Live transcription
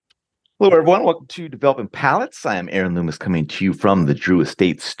Hello, everyone. Welcome to Developing Palettes. I am Aaron Loomis coming to you from the Drew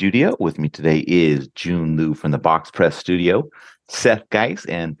Estate Studio. With me today is June Liu from the Box Press Studio, Seth Geis,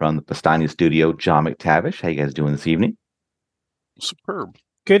 and from the Pastania Studio, John McTavish. How you guys doing this evening? Superb.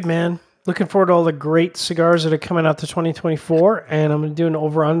 Good, man. Looking forward to all the great cigars that are coming out to 2024, and I'm going to do an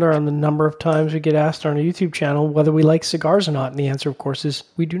over-under on the number of times we get asked on our YouTube channel whether we like cigars or not, and the answer, of course, is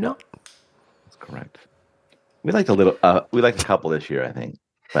we do not. That's correct. We liked a couple this year, I think,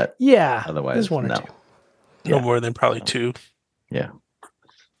 but yeah, otherwise, there's one or no. two. No more than probably two. Yeah.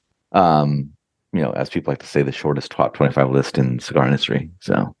 As people like to say, the shortest top 25 list in cigar industry.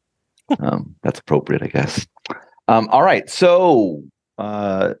 So that's appropriate, I guess. All right. So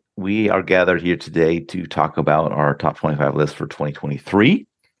we are gathered here today to talk about our top 25 list for 2023.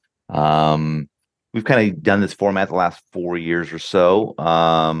 We've kind of done this format the last 4 years or so,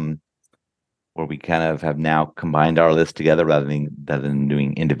 where we kind of have now combined our list together rather than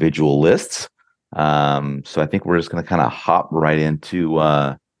doing individual lists. So I think we're just going to kind of hop right into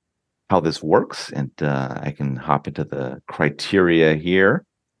how this works, and I can hop into the criteria here.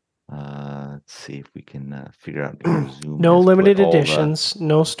 Let's see if we can figure out. No limited editions,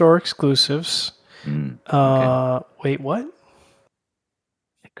 no store exclusives. Okay. Wait, what?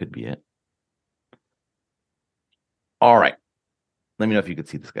 It could be it. All right. Let me know if you could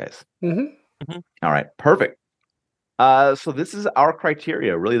see this, guys. Mm-hmm. All right. Perfect. So this is our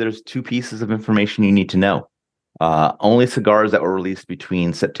criteria. Really, there's two pieces of information you need to know. Only cigars that were released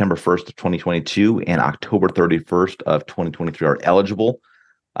between September 1st of 2022 and October 31st of 2023 are eligible.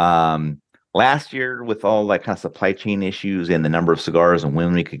 Last year, with all that kind of supply chain issues and the number of cigars and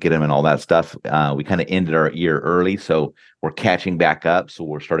when we could get them and all that stuff, we kind of ended our year early. So we're catching back up. So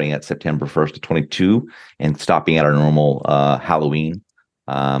we're starting at September 1st of 22 and stopping at our normal Halloween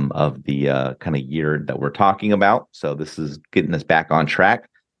of the kind of year that we're talking about. So this is getting us back on track.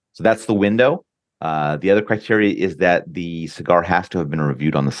 So that's the window. The other criteria is that the cigar has to have been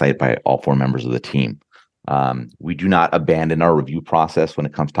reviewed on the site by all four members of the team. We do not abandon our review process when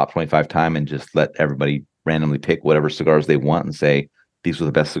it comes top 25 time and just let everybody randomly pick whatever cigars they want and say these are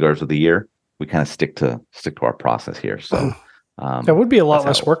the best cigars of the year. We kind of stick to our process here. So that would be a lot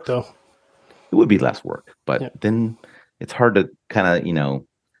less work, though. It would be less work, but then it's hard to kind of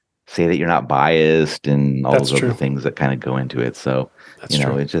say that you're not biased and all those other things that kind of go into it. So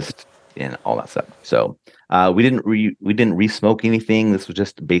it's just all that stuff. So we didn't re-smoke anything. This was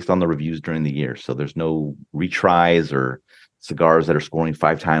just based on the reviews during the year. So there's no retries or cigars that are scoring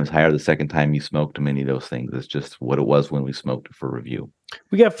 5 times higher the second time you smoked them, any of those things. It's just what it was when we smoked it for review.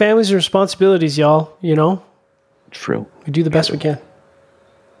 We got families and responsibilities, y'all. True. We do the best we can.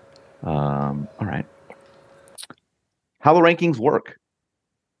 All right. How the rankings work.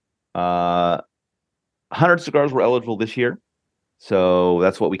 100 cigars were eligible this year. So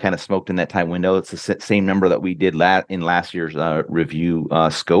that's what we kind of smoked in that time window. It's the same number that we did in last year's review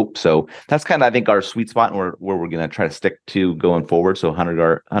scope. So that's kind of, I think, our sweet spot where we're going to try to stick to going forward. So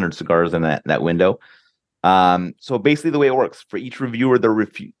 100 cigars in that window. So basically the way it works, for each reviewer, the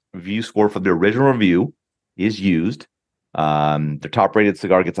review score for the original review is used. Their top rated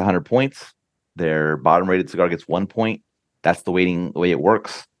cigar gets 100 points. Their bottom rated cigar gets 1 point. That's the way it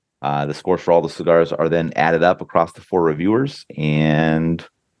works. The scores for all the cigars are then added up across the 4 reviewers, and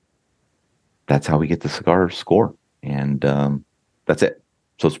that's how we get the cigar score. And that's it.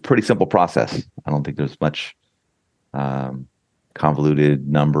 So it's a pretty simple process. I don't think there's much convoluted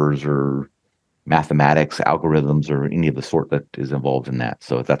numbers or mathematics, algorithms, or any of the sort that is involved in that.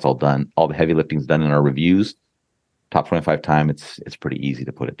 So if that's all done, all the heavy lifting is done in our reviews. Top 25 time, it's pretty easy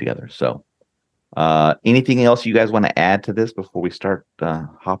to put it together. So anything else you guys want to add to this before we start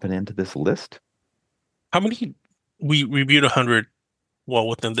hopping into this list? How many we reviewed 100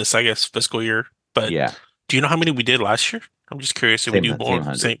 within this, I guess, fiscal year, but do you know how many we did last year? I'm just curious if we do more.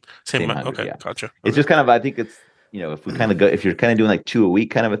 Same 100, okay, yeah. Gotcha. It's just kind of, I think it's, if we kind of go, if you're kind of doing like 2 a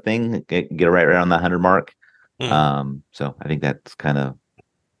week kind of a thing, get right around the 100 mark. So I think that's kind of,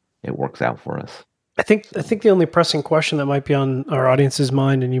 it works out for us. I think the only pressing question that might be on our audience's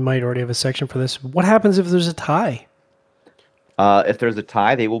mind, and you might already have a section for this, what happens if there's a tie? If there's a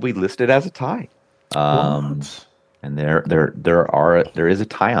tie, they will be listed as a tie. And there is a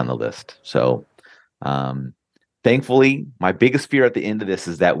tie on the list. So thankfully, my biggest fear at the end of this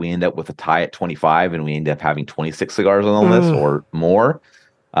is that we end up with a tie at 25 and we end up having 26 cigars on the list or more.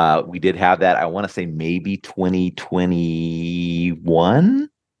 We did have that, I want to say maybe 2021.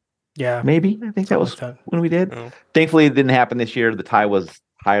 Yeah, maybe. I think that was when we did. Thankfully, it didn't happen this year. The tie was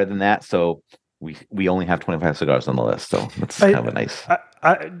higher than that. So we only have 25 cigars on the list, so that's kind of a nice.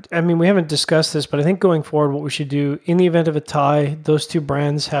 I mean, we haven't discussed this, but I think going forward, what we should do in the event of a tie, those two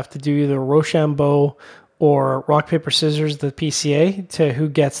brands have to do either Rochambeau or rock paper scissors, the PCA, to who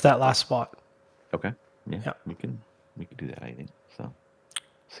gets that last spot. Okay, yeah. we can do that. I think so.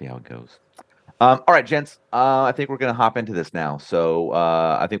 See how it goes. All right, gents. I think we're gonna hop into this now. So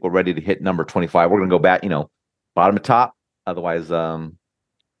I think we're ready to hit number 25. We're gonna go back, bottom to top. Otherwise,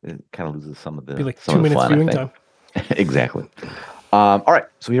 it kind of loses some of the. Be like 2 minutes viewing time. Exactly. All right,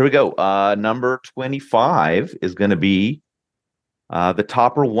 so here we go. Number 25 is going to be the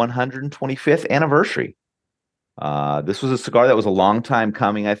Topper 125th anniversary. This was a cigar that was a long time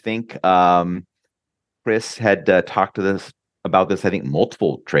coming, I think. Chris had talked to this about this, I think,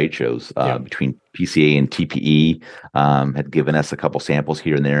 multiple trade shows between PCA and TPE, had given us a couple samples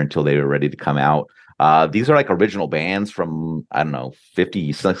here and there until they were ready to come out. These are like original bands from, I don't know,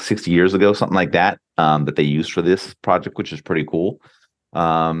 50, 60 years ago, something like that, that they used for this project, which is pretty cool.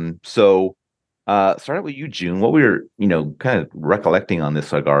 So starting with you, June, what were your, kind of recollecting on this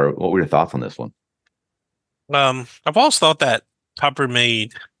cigar? What were your thoughts on this one? I've always thought that Topper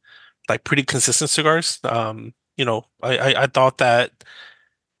made like pretty consistent cigars. I thought that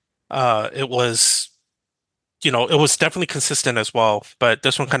it was, it was definitely consistent as well, but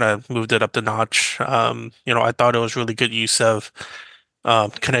this one kind of moved it up the notch. I thought it was really good use of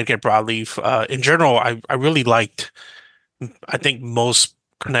Connecticut broadleaf. In general, I really liked, I think, most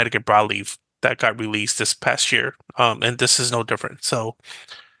Connecticut broadleaf that got released this past year. And this is no different. So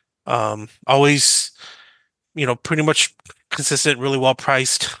always, pretty much consistent, really well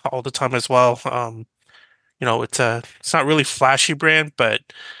priced all the time as well. It's not really flashy brand, but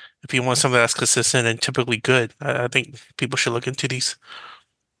if you want something that's consistent and typically good, I think people should look into these.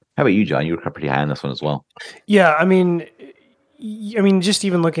 How about you, John? You were pretty high on this one as well. Yeah, I mean, just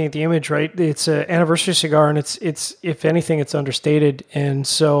even looking at the image, right? It's an anniversary cigar, and it's if anything, it's understated. And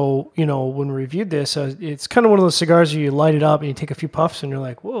so, when we reviewed this, it's kind of one of those cigars where you light it up and you take a few puffs, and you're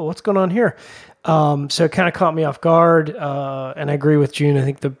like, "Whoa, what's going on here?" So it kind of caught me off guard, and I agree with June. I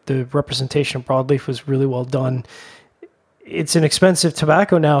think the representation of broadleaf was really well done. It's an expensive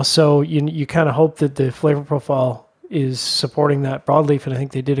tobacco now, so you kind of hope that the flavor profile is supporting that broadleaf, and I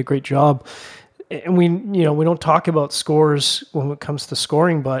think they did a great job. And we don't talk about scores when it comes to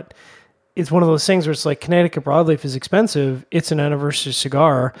scoring, but it's one of those things where it's like Connecticut broadleaf is expensive. It's an anniversary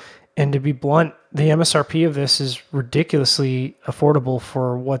cigar, and to be blunt, the MSRP of this is ridiculously affordable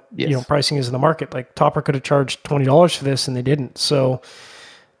for what pricing is in the market. Like Topper could have charged $20 for this, and they didn't. So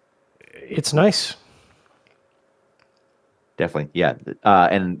it's nice. Definitely. Yeah.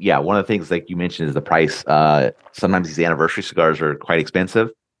 And one of the things like you mentioned is the price. Sometimes these anniversary cigars are quite expensive.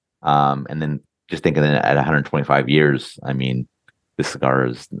 And then just thinking that at 125 years, I mean, this cigar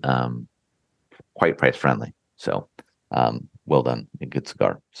is quite price friendly. So well done. A good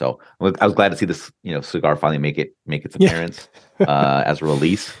cigar. So I was glad to see this, cigar finally make its appearance as a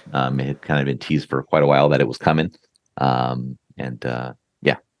release. It had kind of been teased for quite a while that it was coming. We're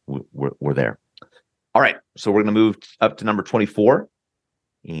there. All right, so we're going to move up to number 24,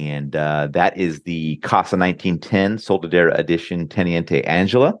 and that is the Casa 1910 Soldadera Edition Teniente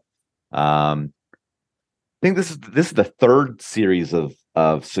Angela. I think this is the third series of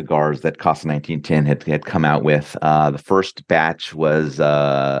cigars that Casa 1910 had come out with. The first batch was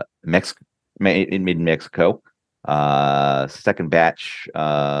made in Mexico. Second batch,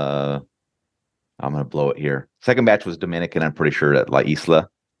 I'm going to blow it here. Second batch was Dominican, I'm pretty sure, at La Isla.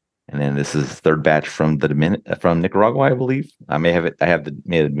 And then this is third batch from from Nicaragua, I believe. I have the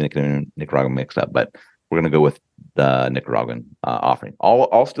Dominican and Nicaragua mixed up, but we're gonna go with the Nicaraguan offering.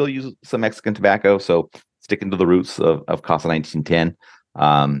 I'll still use some Mexican tobacco, so sticking to the roots of Casa 1910.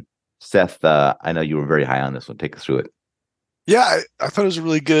 Seth, I know you were very high on this one. Take us through it. Yeah, I thought it was a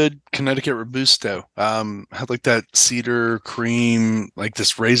really good Connecticut Robusto. Had like that cedar cream, like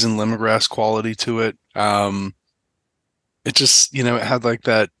this raisin lemongrass quality to it. It just, it had like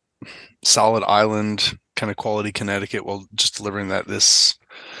that solid island kind of quality Connecticut while just delivering this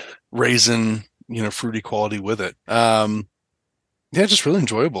raisin, fruity quality with it. Just really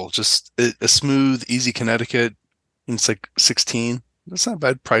enjoyable. Just a smooth, easy Connecticut. And it's like 16. That's not a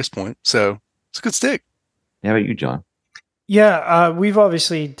bad price point. So it's a good stick. How about you, John? Yeah, we've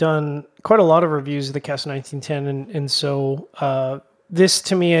obviously done quite a lot of reviews of the Casa 1910, and so this,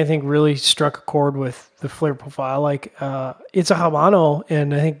 to me, I think really struck a chord with the flavor profile. Like, it's a Habano,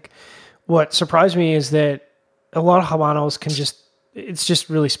 and I think what surprised me is that a lot of Habanos it's just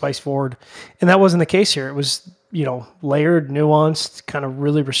really spice forward. And that wasn't the case here. It was, layered, nuanced, kind of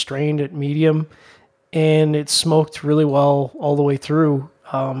really restrained at medium, and it smoked really well all the way through.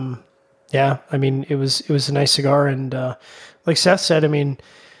 Yeah, I mean, it was a nice cigar, and like Seth said, I mean,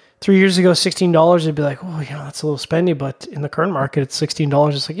 3 years ago, $16, it'd be like, oh, that's a little spendy, but in the current market, it's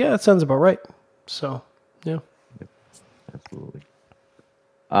 $16. It's like, yeah, that sounds about right. So, yeah. Absolutely.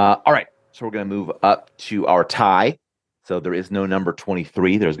 All right. So we're going to move up to our tie. So there is no number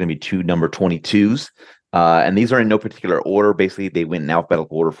 23. There's going to be two number 22s. And these are in no particular order. Basically, they went in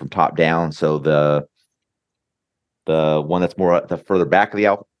alphabetical order from top down. So the one that's more the further back of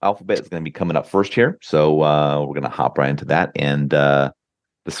the alphabet is going to be coming up first here. So we're going to hop right into that. And the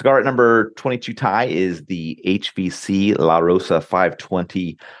cigar at number 22 tie is the HVC La Rosa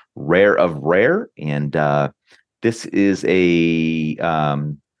 520 Rare of Rare. And this is a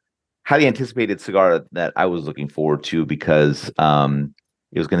highly anticipated cigar that I was looking forward to because it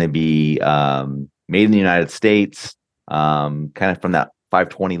was going to be made in the United States, kind of from that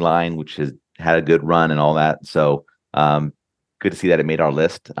 520 line, which has had a good run and all that. So good to see that it made our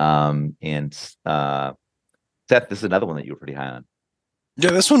list. And Seth, this is another one that you were pretty high on.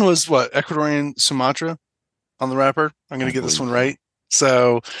 Yeah, this one was what, Ecuadorian Sumatra on the wrapper. I'm going to get this one right.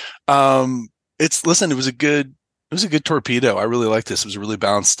 So it was a good torpedo. I really like this. It was a really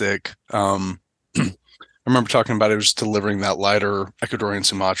balanced stick. I remember talking about it was delivering that lighter Ecuadorian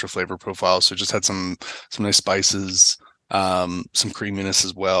Sumatra flavor profile. So it just had some nice spices, some creaminess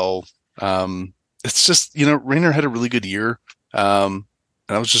as well. It's just, Rainier had a really good year. And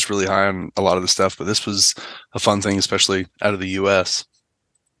I was just really high on a lot of the stuff, but this was a fun thing, especially out of the US.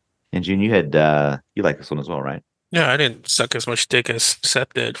 And June, you had you like this one as well, right? Yeah, I didn't suck as much dick as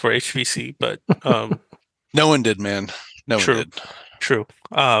Seth did for HVC, but no one did, man. No one did. True.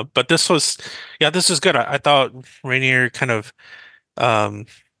 But this was good. I thought Rainier kind of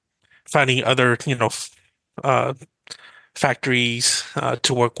finding other, factories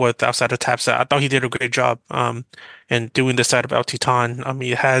to work with outside of Tapsa. I thought he did a great job in doing this out of El Titan. I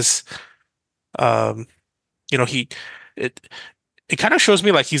mean, it has it kind of shows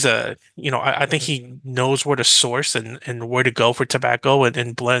me like he's I think he knows where to source and where to go for tobacco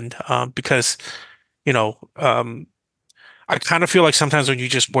and blend because I kind of feel like sometimes when you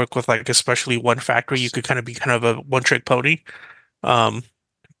just work with like especially one factory, you could kind of be kind of a one-trick pony.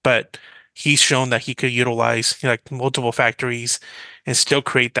 But he's shown that he could utilize like multiple factories and still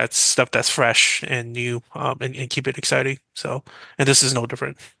create that stuff that's fresh and new, and keep it exciting. So, and this is no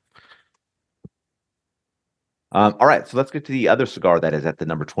different. All right, so let's get to the other cigar that is at the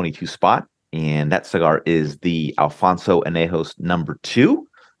number 22 spot, and that cigar is the Alfonso Anejos number 2.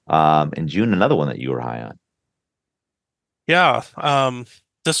 In June, another one that you were high on. Yeah,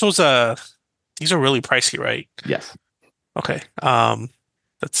 this was these are really pricey, right? Yes. Okay.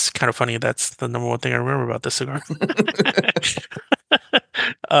 That's kind of funny. That's the number one thing I remember about this cigar.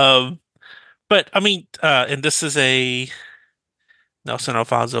 But I mean, and this is a Nelson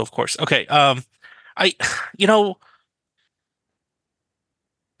Alfonso, of course. Okay. I, you know,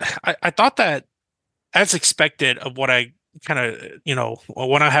 I thought that as expected of what I kind of,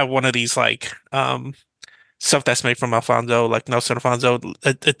 when I have one of these like, stuff that's made from Alfonso, like Nelson Alfonso,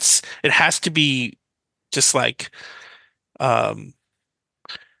 it has to be just like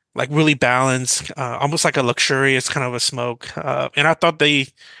really balanced, almost like a luxurious kind of a smoke. And I thought they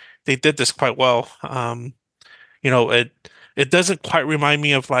did this quite well. It doesn't quite remind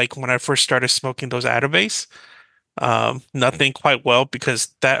me of like when I first started smoking those Atabase. Nothing quite well because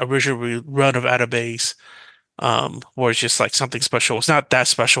that original run of Atabase was just like something special. It's not that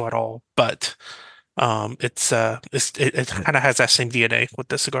special at all, but it kind of has that same DNA with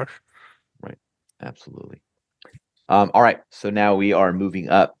this cigar. Right. Absolutely. All right. So now we are moving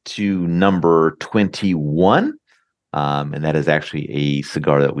up to number 21. And that is actually a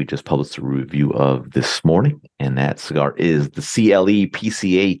cigar that we just published a review of this morning. And that cigar is the CLE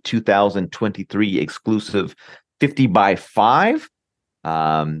PCA 2023 exclusive 50 by 5.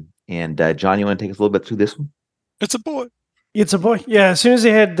 And John, you want to take us a little bit through this one? It's a boy. It's a boy. Yeah. As soon as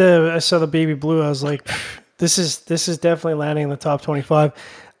they had I saw the baby blue, I was like, this is definitely landing in the top 25.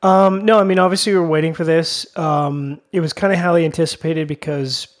 No, I mean, obviously we were waiting for this. It was kind of highly anticipated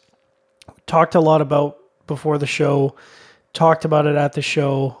because we talked a lot about before the show, talked about it at the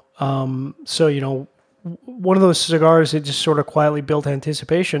show. So, one of those cigars that just sort of quietly built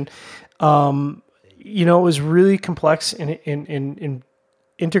anticipation. It was really complex in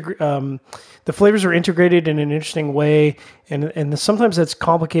the flavors are integrated in an interesting way, and sometimes that's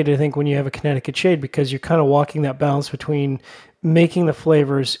complicated, I think, when you have a Connecticut shade, because you're kind of walking that balance between making the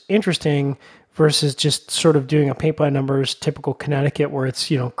flavors interesting versus just sort of doing a paint by numbers, typical Connecticut, where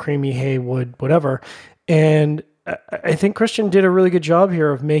it's, creamy, hay, wood, whatever. And I think Christian did a really good job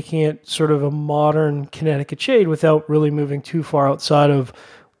here of making it sort of a modern Connecticut shade without really moving too far outside of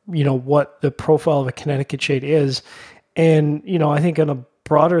what the profile of a Connecticut shade is. And, I think on a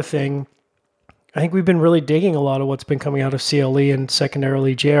broader thing, I think we've been really digging a lot of what's been coming out of CLE and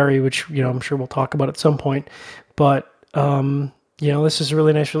secondarily JRE, which, I'm sure we'll talk about at some point. But, this is a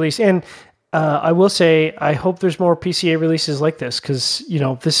really nice release. And I will say, I hope there's more PCA releases like this because,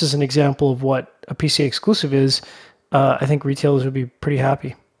 this is an example of what a PCA exclusive is. I think retailers would be pretty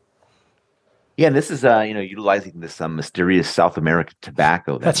happy. Yeah, and this is utilizing this mysterious South American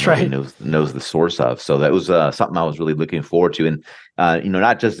tobacco that That's nobody right. knows the source of. So that was something I was really looking forward to, and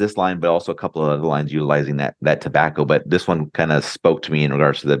not just this line, but also a couple of other lines utilizing that tobacco. But this one kind of spoke to me in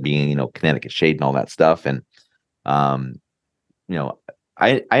regards to that being Connecticut shade and all that stuff, and um,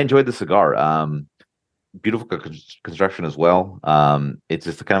 I enjoyed the cigar. Beautiful construction as well. It's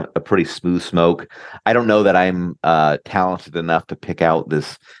just a kind of a pretty smooth smoke. I don't know that I'm talented enough to pick out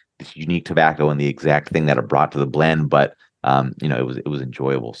this unique tobacco and the exact thing that it brought to the blend, but it was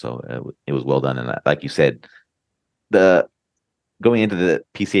enjoyable. So it was well done. And like you said, the going into the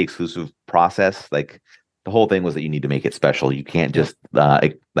PCA exclusive process, like the whole thing was that you need to make it special. You can't just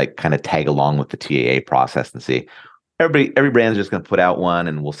like kind of tag along with the TAA process and see every brand is just going to put out one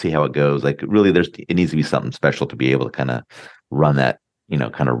and we'll see how it goes. Like really, it needs to be something special to be able to kind of run that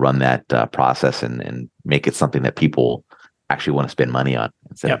process and make it something that people actually want to spend money on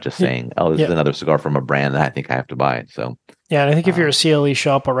instead of just saying, "Oh, this is another cigar from a brand that I think I have to buy." So yeah, and I think if you're a CLE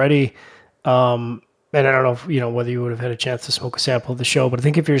shop already, and I don't know if, whether you would have had a chance to smoke a sample of the show, but I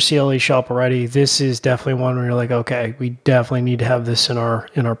think if you're a CLE shop already, this is definitely one where you're like, okay, we definitely need to have this in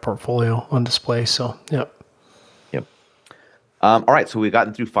our portfolio on display. So Yep. All right, so we've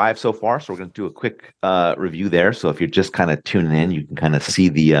gotten through 5 so far, so we're going to do a quick review there. So if you're just kind of tuning in, you can kind of see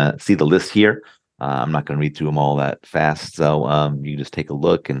the list here. I'm not going to read through them all that fast, so you can just take a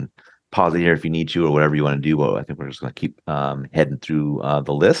look and pause it here if you need to or whatever you want to do. Well, I think we're just going to keep heading through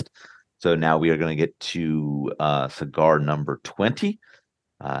the list. So now we are going to get to cigar number 20,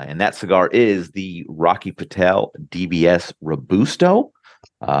 and that cigar is the Rocky Patel DBS Robusto.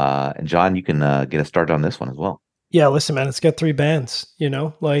 And John, you can get us started on this one as well. Yeah, listen, man, it's got 3 bands,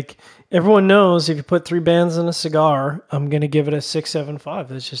 like everyone knows if you put 3 bands in a cigar, I'm going to give it a 6.75.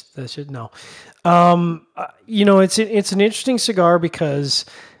 That's just no. It's an interesting cigar because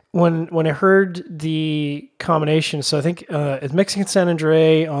when I heard the combination, so I think it's Mexican San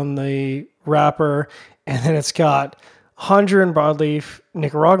Andre on the wrapper, and then it's got Honduran broadleaf,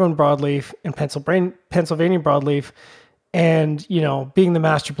 Nicaraguan broadleaf, and Pennsylvania broadleaf. And, being the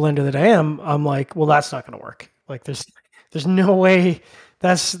master blender that I am, I'm like, well, that's not going to work. Like there's no way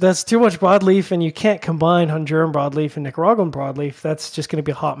that's too much broadleaf, and you can't combine Honduran broadleaf and Nicaraguan broadleaf. That's just going to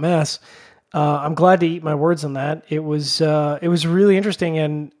be a hot mess. I'm glad to eat my words on that. It was really interesting.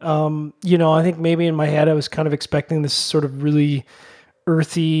 And, I think maybe in my head, I was kind of expecting this sort of really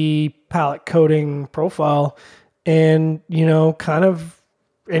earthy palate coating profile and, kind of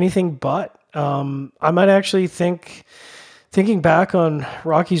anything but. I might actually thinking back on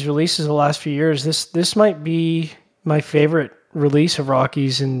Rocky's releases the last few years, this might be my favorite release of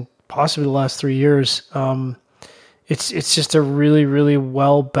Rocky's in possibly the last 3 years. It's just a really, really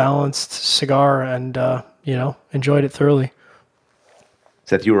well-balanced cigar and, enjoyed it thoroughly.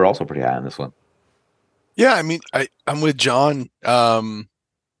 Seth, you were also pretty high on this one. Yeah, I mean, I'm with John.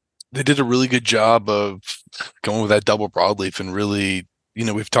 They did a really good job of going with that double broadleaf and really,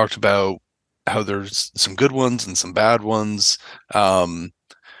 we've talked about how there's some good ones and some bad ones. I'll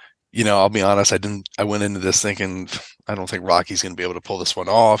be honest, I went into this thinking, I don't think Rocky's going to be able to pull this one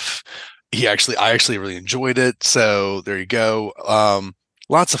off. I actually really enjoyed it. So there you go.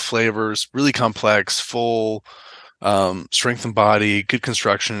 Lots of flavors, really complex, full, strength and body, good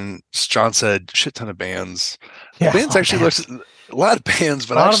construction. As John said, shit ton of bands. Yeah, the bands actually looks a lot of bands,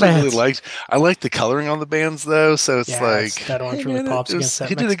 but I actually really liked the coloring on the bands though. So it's that orange really pops against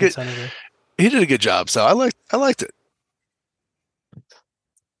that Mexican Senator. He did a good job, so I liked it.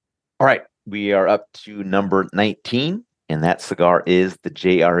 All right, we are up to number 19, and that cigar is the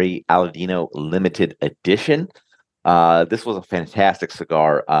JRE Aladino Limited Edition. This was a fantastic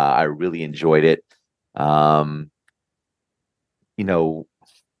cigar. I really enjoyed it. At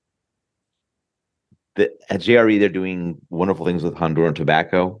JRE, they're doing wonderful things with Honduran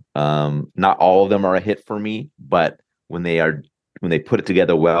tobacco. Not all of them are a hit for me, but when they put it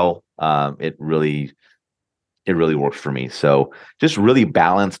together well, it really works for me. So just really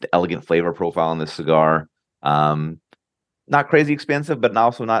balanced, elegant flavor profile in this cigar. Not crazy expensive, but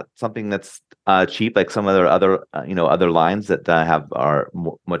also not something that's cheap like some other lines that are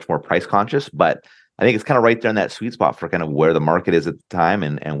much more price conscious. But I think it's kind of right there in that sweet spot for kind of where the market is at the time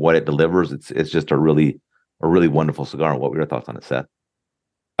and what it delivers. It's just a really wonderful cigar. What were your thoughts on it, Seth?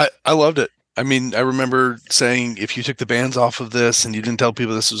 I loved it. I mean, I remember saying if you took the bands off of this and you didn't tell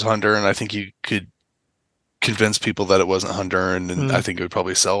people this was Hunter, and I think you could convince people that it wasn't Hunter, and I think it would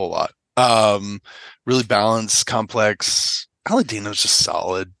probably sell a lot. Really balanced, complex. Aladino's just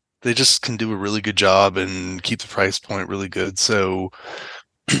solid. They just can do a really good job and keep the price point really good. So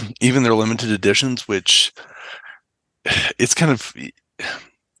even their limited editions, which it's kind of,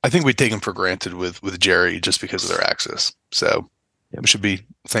 I think we take them for granted with Jerry just because of their access. So we should be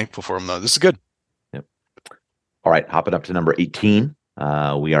thankful for them though. This is good. Yep. All right, hopping up to number 18.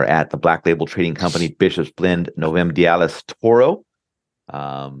 We are at the Black Label Trading Company Bishop's Blend Novem Dialis Toro.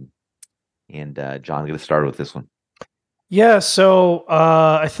 And John, get us started with this one. Yeah, so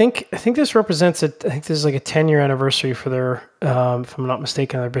I think this represents I think this is like a 10-year anniversary for their, if I'm not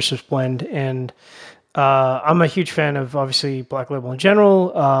mistaken, their Bishop's Blend, and I'm a huge fan of obviously Black Label in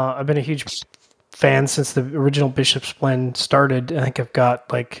general. I've been a huge fan since the original Bishop's Blend started. I think I've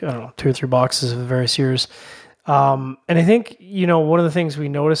got like 2 or 3 boxes of the various years, and I think one of the things we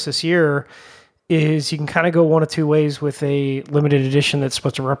noticed this year is you can kind of go one of two ways with a limited edition that's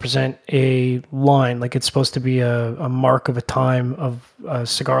supposed to represent a line. Like it's supposed to be a mark of a time of a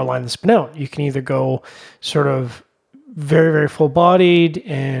cigar line that's been out. You can either go sort of very, very full bodied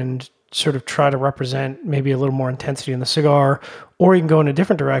and sort of try to represent maybe a little more intensity in the cigar, or you can go in a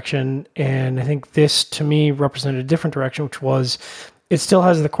different direction. And I think this to me represented a different direction, which was it still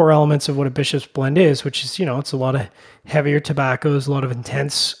has the core elements of what a Bishop's Blend is, which is, it's a lot of heavier tobaccos, a lot of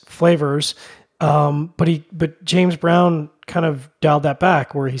intense flavors. But James Brown kind of dialed that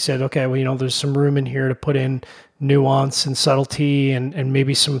back where he said, okay, well, there's some room in here to put in nuance and subtlety and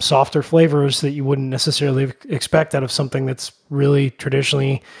maybe some softer flavors that you wouldn't necessarily expect out of something that's really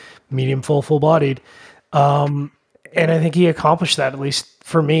traditionally medium full bodied. And I think he accomplished that, at least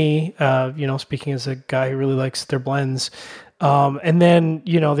for me, speaking as a guy who really likes their blends. And then,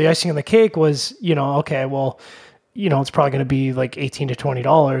 the icing on the cake was, okay, well, it's probably going to be like $18 to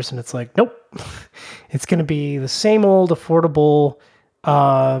 $20. And it's like, nope, it's going to be the same old affordable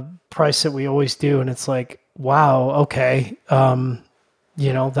price that we always do. And it's like, wow, okay.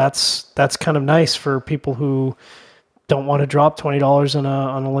 That's kind of nice for people who don't want to drop $20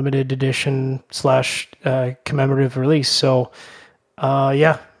 on a limited edition / commemorative release. So,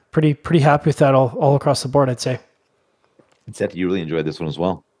 pretty happy with that all across the board, I'd say. And Seth, you really enjoyed this one as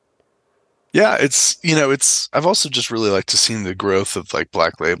well. Yeah, I've also just really liked to see the growth of like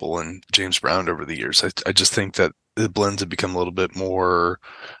Black Label and James Brown over the years. I just think that the blends have become a little bit more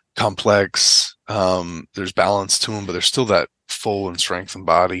complex. There's balance to them, but there's still that full and strength and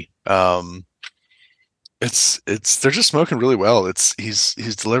body. They're just smoking really well. He's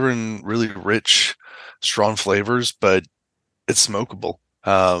delivering really rich, strong flavors, but it's smokable.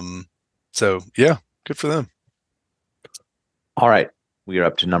 So yeah, good for them. All right. We are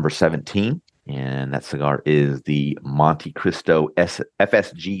up to number 17, and that cigar is the Monte Cristo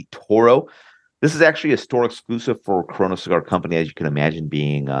FSG Toro. This is actually a store exclusive for Corona Cigar Company, as you can imagine,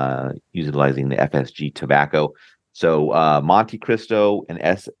 being utilizing the FSG tobacco. So Monte Cristo and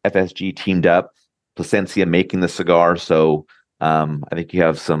FSG teamed up, Plasencia making the cigar. So I think you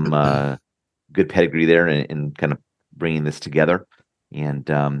have some good pedigree there in kind of bringing this together. And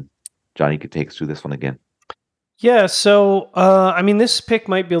John, you could take us through this one again. Yeah, so this pick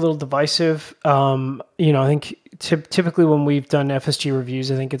might be a little divisive. I think typically when we've done FSG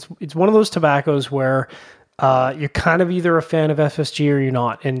reviews, I think it's one of those tobaccos where you're kind of either a fan of FSG or you're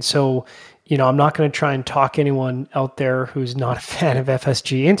not. And so, I'm not going to try and talk anyone out there who's not a fan of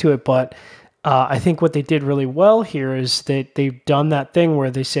FSG into it, but I think what they did really well here is that they've done that thing where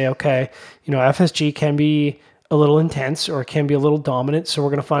they say, okay, FSG can be a little intense or it can be a little dominant. So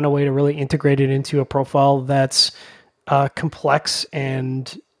we're going to find a way to really integrate it into a profile that's complex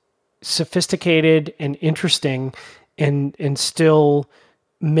and sophisticated and interesting and still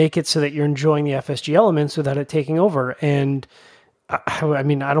make it so that you're enjoying the FSG elements without it taking over. And I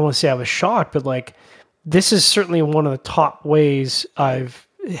don't want to say I was shocked, but like, this is certainly one of the top ways I've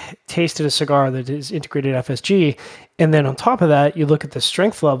tasted a cigar that is integrated FSG. And then on top of that, you look at the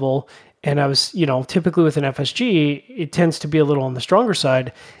strength level. And I was, typically with an FSG, it tends to be a little on the stronger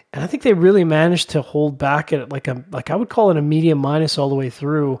side. And I think they really managed to hold back at like I would call it a medium minus all the way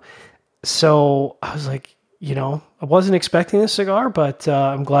through. So I was like, I wasn't expecting this cigar, but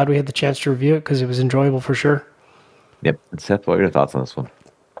I'm glad we had the chance to review it because it was enjoyable for sure. Yep. And Seth, what are your thoughts on this one?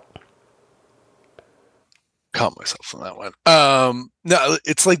 Caught myself on that one. No,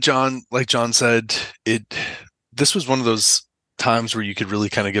 it's like John said, this was one of those times where you could really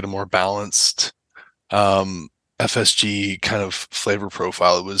kind of get a more balanced FSG kind of flavor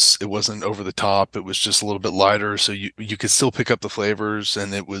profile. It wasn't over the top. It was just a little bit lighter, so you could still pick up the flavors,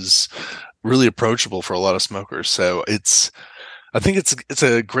 and it was really approachable for a lot of smokers. So I think it's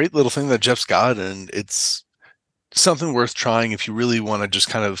a great little thing that Jeff's got, and it's something worth trying if you really want to just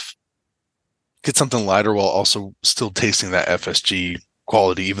kind of get something lighter while also still tasting that FSG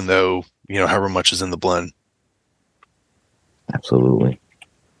quality, even though, however much is in the blend. Absolutely.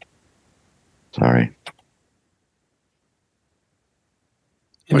 Sorry.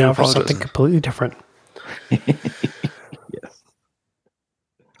 And now for something completely different. Yes.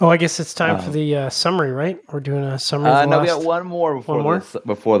 Oh, I guess it's time for the summary, right? We're doing a summary. No, we got one more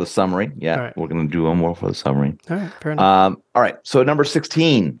before the summary. Yeah, right. We're going to do one more for the summary. All right, fair enough. All right, so number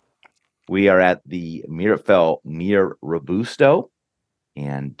 16, we are at the Mirafell Mir Robusto.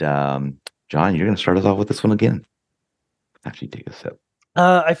 And John, you're going to start us off with this one again. After you take a sip.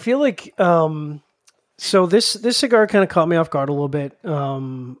 I feel like so this cigar kind of caught me off guard a little bit.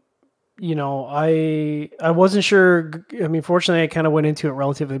 I wasn't sure. I mean, fortunately, I kind of went into it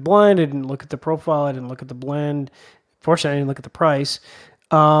relatively blind. I didn't look at the profile. I didn't look at the blend. Fortunately, I didn't look at the price.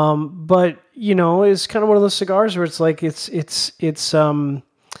 But it's kind of one of those cigars where it's like it's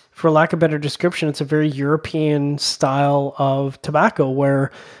for lack of a better description, it's a very European style of tobacco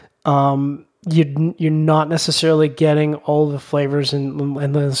where you're not necessarily getting all the flavors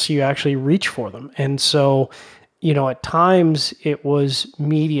unless you actually reach for them. And so, at times it was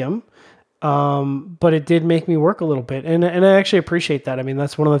medium, but it did make me work a little bit. And I actually appreciate that. I mean,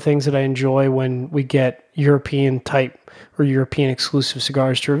 that's one of the things that I enjoy when we get European type or European exclusive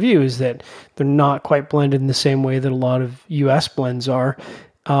cigars to review is that they're not quite blended in the same way that a lot of US blends are.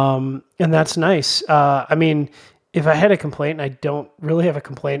 And that's nice. I mean, if I had a complaint, I don't really have a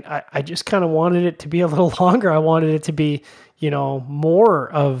complaint. I just kind of wanted it to be a little longer. I wanted it to be, more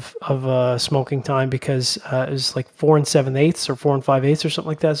of a smoking time because it was like 4 7/8 or 4 5/8 or something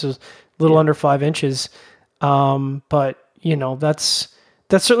like that. So it was a little under 5 inches. But that's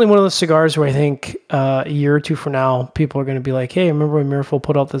certainly one of those cigars where I think a year or two from now, people are going to be like, hey, remember when Mirafell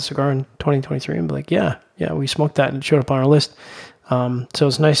put out the cigar in 2023? And be like, yeah, we smoked that and it showed up on our list. So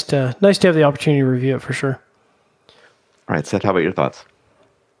it's nice to have the opportunity to review it for sure. All right, Seth, how about your thoughts?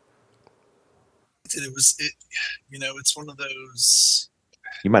 It's one of those.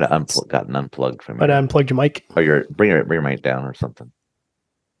 You might have gotten unplugged from. Might have unplugged your mic. Or bring your mic down or something.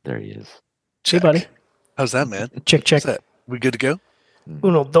 There he is. Check. Hey, buddy. How's that, man? Check. We good to go?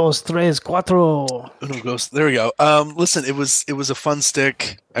 1, 2, 3, 4. There we go. Listen, it was a fun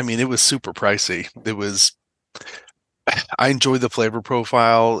stick. I mean, it was super pricey. I enjoyed the flavor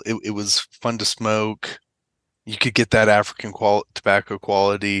profile. It was fun to smoke. You could get that African tobacco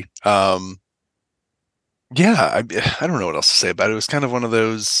quality. I don't know what else to say about it. It was kind of one of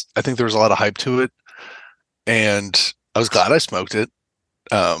those. I think there was a lot of hype to it, and I was glad I smoked it.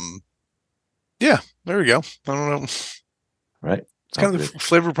 There we go. I don't know. Right. It's kind of the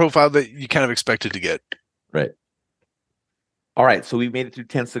flavor profile that you kind of expected to get. Right. All right. So we made it through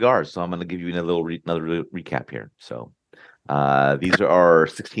 10 cigars. So I'm going to give you another recap here. So these are our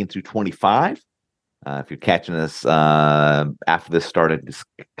 16 through 25. If you're catching this after this started, just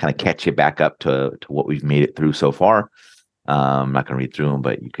kind of catch you back up to what we've made it through so far. I'm not going to read through them,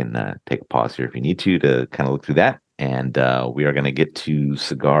 but you can take a pause here if you need to kind of look through that. And we are going to get to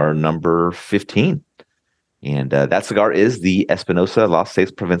cigar number 15. And that cigar is the Espinosa Las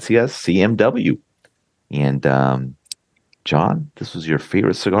Seis Provincias CMW. And John, this was your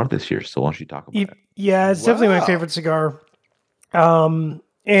favorite cigar this year. So why don't you talk about it? Yeah, it's definitely my favorite cigar. And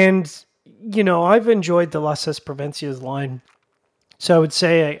I've enjoyed the Las Seis Provincias line. So I would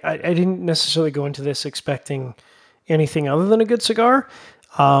say I didn't necessarily go into this expecting anything other than a good cigar.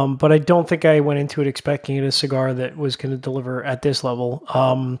 But I don't think I went into it expecting it a cigar that was going to deliver at this level.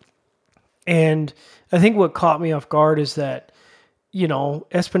 And I think what caught me off guard is that,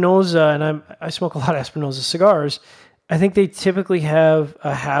 Espinosa, and I smoke a lot of Espinosa cigars. I think they typically have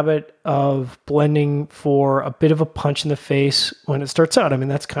a habit of blending for a bit of a punch in the face when it starts out. I mean,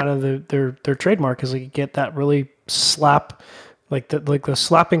 that's kind of their trademark is like you get that really slap, like the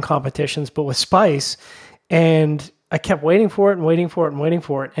slapping competitions, but with spice. And I kept waiting for it,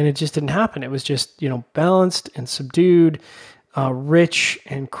 and it just didn't happen. It was just, balanced and subdued, rich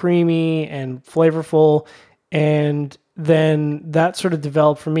and creamy and flavorful. And then that sort of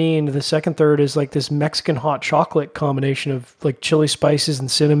developed for me into the second third is like this Mexican hot chocolate combination of like chili spices and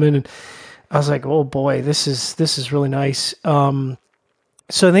cinnamon. And I was like, oh boy, this is really nice.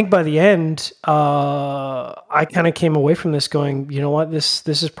 So I think by the end, I kind of came away from this going, you know what, this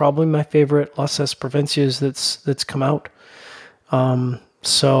is probably my favorite Las Seis Provincias that's come out.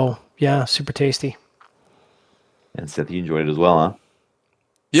 So yeah, super tasty. And Seth, you enjoyed it as well, huh?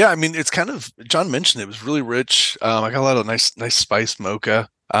 Yeah, I mean, it's kind of John mentioned it was really rich. I got a lot of nice spice mocha.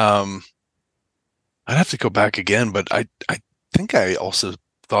 I'd have to go back again, but I think I also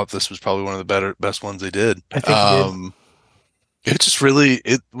thought this was probably one of the best ones they did. I think you did. It just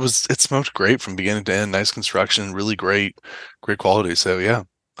it smoked great from beginning to end. Nice construction, really great quality. So yeah,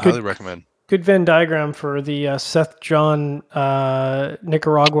 I highly Good recommend. good Venn diagram for the Seth John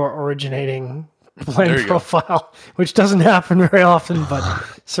Nicaragua originating blend There you go. profile, which doesn't happen very often, but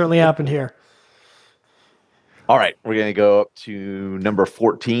certainly happened here. All right, we're going to go up to number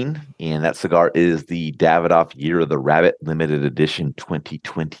 14, and that cigar is the Davidoff Year of the Rabbit Limited Edition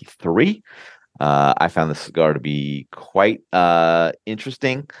 2023. I found this cigar to be quite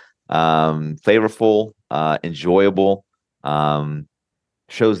interesting, flavorful, enjoyable.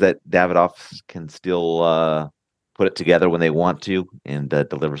 Shows that Davidoffs can still put it together when they want to and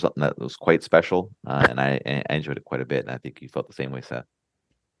deliver something that was quite special. And I enjoyed it quite a bit, and I think you felt the same way, Seth.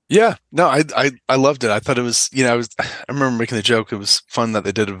 Yeah, no, I loved it. I thought it was, I remember making the joke. It was fun that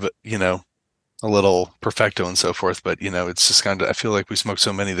they did a little perfecto and so forth, but it's just kind of, I feel like we smoked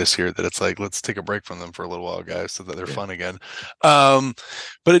so many this year that it's like, let's take a break from them for a little while, guys, so that they're fun again.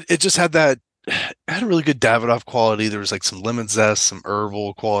 But it just had had a really good Davidoff quality. There was like some lemon zest, some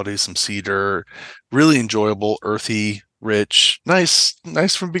herbal quality, some cedar, really enjoyable, earthy, rich, nice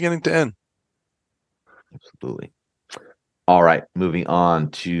from beginning to end. Absolutely. All right, moving on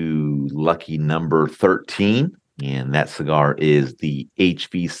to lucky number 13. And that cigar is the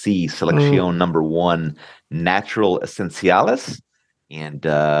HVC Selección number 1 Natural Essentiales. And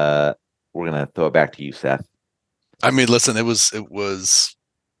we're going to throw it back to you, Seth. I mean, listen, it was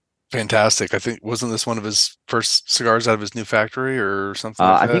fantastic. I think, wasn't this one of his first cigars out of his new factory or something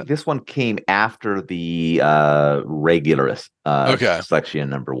like I that? think this one came after the regular Selection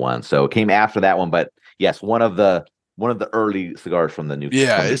number 1. So it came after that one, but yes, one of the early cigars from the new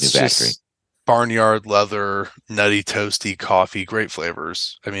Yeah, new it's factory. just barnyard leather, nutty, toasty coffee, great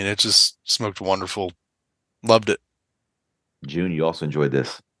flavors. I mean, it just smoked wonderful. Loved it. June, you also enjoyed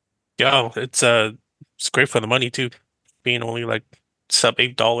this. Yeah, it's great for the money too, being only like sub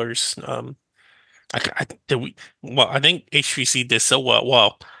 $8. I did we well, I think HVC did so well.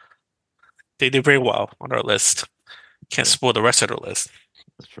 Well, they did very well on our list. Can't Yeah. spoil the rest of the list.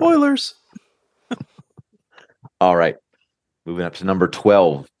 That's right. Spoilers. All right. Moving up to number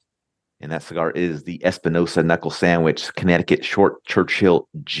 12. And that cigar is the Espinosa Knuckle Sandwich Connecticut Short Churchill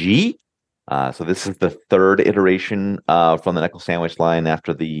G. So this is the third iteration from the Knuckle Sandwich line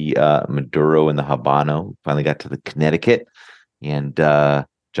after the Maduro and the Habano. Finally got to the Connecticut. And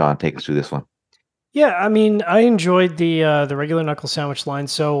John, take us through this one. Yeah, I mean, I enjoyed the regular knuckle sandwich line.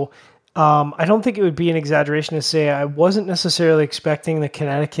 So I don't think it would be an exaggeration to say I wasn't necessarily expecting the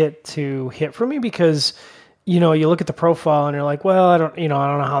Connecticut to hit for me because, you look at the profile and you're like, well, I don't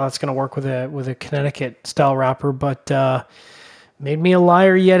know how that's going to work with a Connecticut style wrapper, but made me a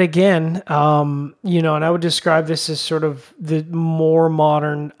liar yet again. And I would describe this as sort of the more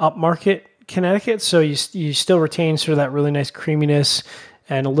modern upmarket Connecticut. So you still retain sort of that really nice creaminess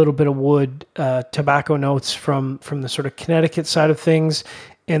and a little bit of wood, tobacco notes from the sort of Connecticut side of things.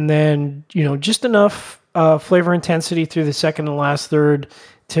 And then, just enough flavor intensity through the second and last third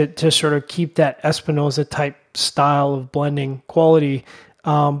to sort of keep that Espinosa type style of blending quality,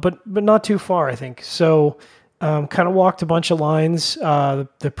 but not too far, I think. So kind of walked a bunch of lines.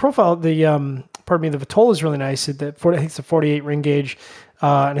 The profile, the Vitola is really nice. I think it's a 48 ring gauge,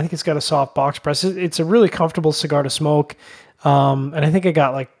 and I think it's got a soft box press. It's a really comfortable cigar to smoke. And I think I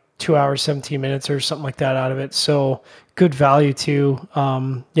got like 2 hours, 17 minutes or something like that out of it. So good value too.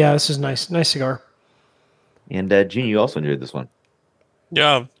 Yeah, this is nice cigar. And Gene, you also enjoyed this one.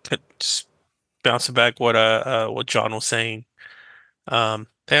 Yeah, just bouncing back what John was saying. It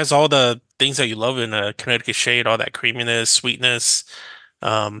has all the things that you love in a Connecticut shade, all that creaminess, sweetness.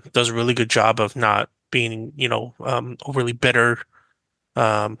 Does a really good job of not being, overly bitter,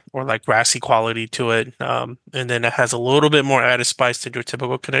 or like grassy quality to it. And then it has a little bit more added spice than your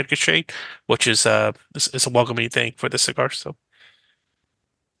typical Connecticut shade, which is it's a welcoming thing for the cigar. So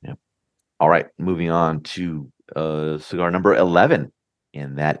Yeah. All right, moving on to cigar number 11.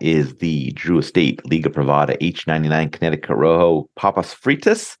 And that is the Drew Estate Liga Privada H99 Connecticut Rojo Papas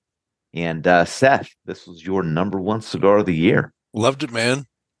Fritas. And Seth, this was your number 1 cigar of the year. Loved it, man.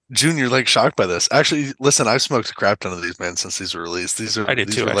 Junior, like shocked by this. Actually, listen, I've smoked a crap ton of these, man, since these were released. I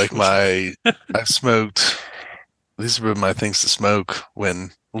did too, are like actually. I've smoked, these have been my things to smoke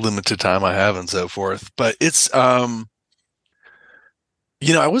when limited time I have and so forth. But it's, I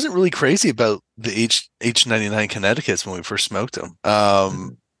wasn't really crazy about the H99 Connecticut's when we first smoked them.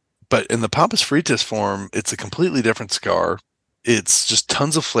 But in the Pampas Fritas form, it's a completely different cigar. It's just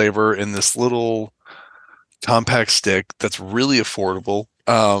tons of flavor in this little compact stick that's really affordable.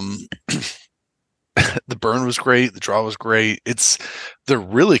 The burn was great. The draw was great. They're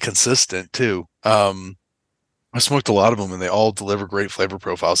really consistent too. I smoked a lot of them and they all deliver great flavor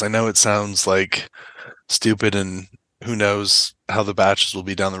profiles. I know it sounds like stupid and who knows how the batches will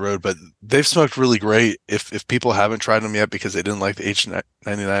be down the road, but they've smoked really great. If people haven't tried them yet because they didn't like the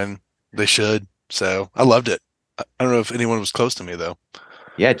H99, they should. So I loved it. I don't know if anyone was close to me though.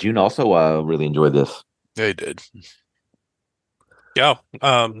 Yeah, June also really enjoyed this. Yeah, he did. Yeah.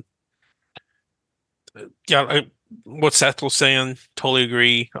 What Seth was saying, totally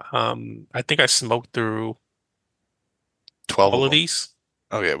agree. I think I smoked through 12 all of of them. these.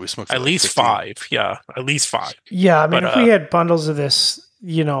 Oh yeah, we smoked through At like least 15. 5. Yeah, at least 5. Yeah, I mean, But, if we had bundles of this,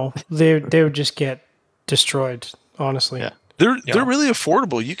 they would just get destroyed. Honestly, Yeah. They're really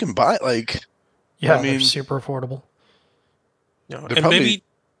affordable. You can buy like yeah, I they're mean, super affordable. and probably-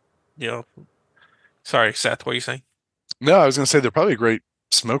 maybe, sorry, Seth, what are you saying? no, I was gonna say they're probably a great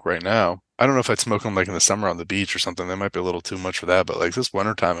smoke right now. I don't know if I'd smoke them like in the summer on the beach or something. That might be a little too much for that, but like this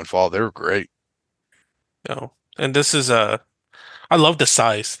wintertime and fall, they were great. And this is I love the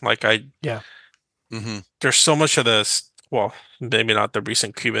size. Like Mm-hmm. there's so much of this. Well, maybe not the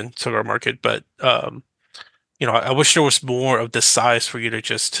recent Cuban cigar market, but I wish there was more of this size for you to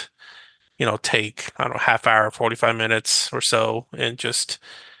just, take, I don't know, half hour, 45 minutes or so and just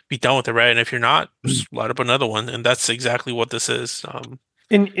be done with it, right? And if you're not, just light up another one. And that's exactly what this is. Sorry.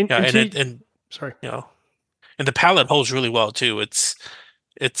 And the palate holds really well too. It's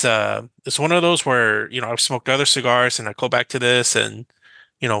one of those where, I've smoked other cigars and I go back to this and,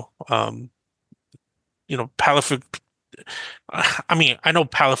 you know, um, palate for, I mean, I know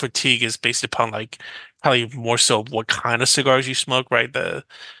palate fatigue is based upon like probably more so what kind of cigars you smoke, right? But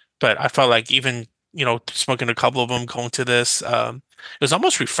I felt like even, smoking a couple of them going to this, it was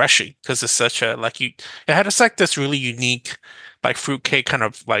almost refreshing because it's such a, it had a like this really unique, like fruit cake kind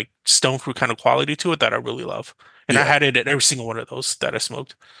of like stone fruit kind of quality to it that I really love. And I Yeah. had it at every single one of those that I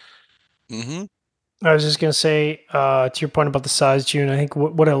smoked. Mm-hmm. I was just gonna say to your point about the size, June. I think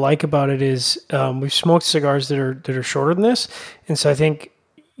what I like about it is we've smoked cigars that are shorter than this, and so I think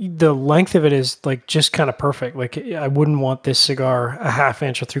the length of it is like just kind of perfect. Like I wouldn't want this cigar a half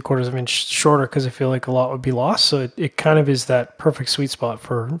inch or 3/4 of an inch shorter because I feel like a lot would be lost. So it kind of is that perfect sweet spot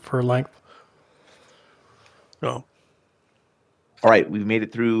for length. Oh, All right, we've made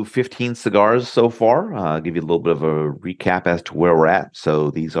it through 15 cigars so far. I'll give you a little bit of a recap as to where we're at. So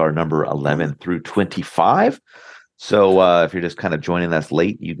these are number 11 through 25. So if you're just kind of joining us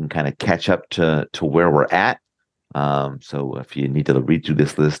late, you can kind of catch up to where we're at. So if you need to read through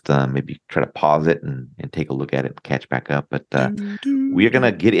this list, maybe try to pause it and take a look at it and catch back up. But we are going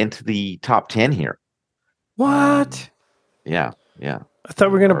to get into the top 10 here. What? Yeah. I thought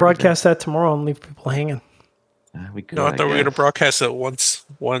we were going to Already broadcast that tomorrow and leave people hanging. We could. no, I thought we were gonna guess. broadcast it one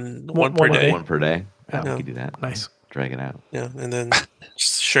One per a day. day. One per day. Yeah, Yeah. we could do that. Nice. Drag it out. Yeah, and then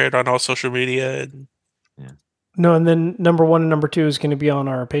just share it on all social media. And No, and then number 1 and number 2 is going to be on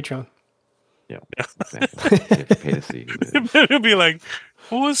our Patreon. Yeah. Exactly. You have to pay to see. it'll be like,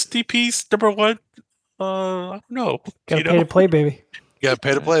 what was DP's number 1? I don't know. Got to pay to play, baby. You gotta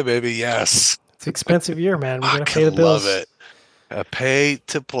pay to play, baby. Yes. It's an expensive year, man. We got to I pay the bills. love it. Pay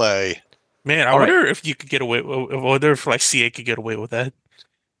to play. Man, I All wonder if you could get away. I wonder if like CA could get away with that.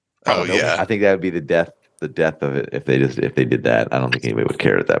 Oh Nope. yeah. I think that would be the death of it if they did that. I don't think anybody would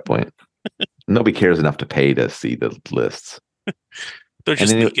care at that point. Nobody cares enough to pay to see the lists. They're And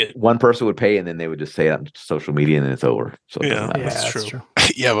just then naked. one person would pay, and then they would just say it on social media, and then it's over. So it doesn't Yeah. matter. Yeah, That's that's true. true.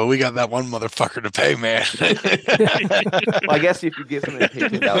 Yeah, but we got that one motherfucker to pay, man. Well, I guess if you get somebody to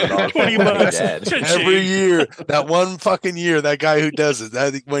pay $10,000 $20 for bucks. dead. Every year, that one fucking year, that guy who does it,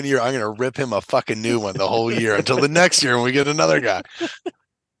 that one year, I'm gonna rip him a fucking new one the whole year until the next year when we get another guy.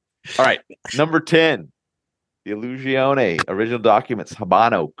 All right, number 10, the Illusione original documents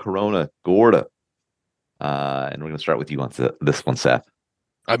Habano Corona Gorda, and we're gonna start with you on this one, Seth.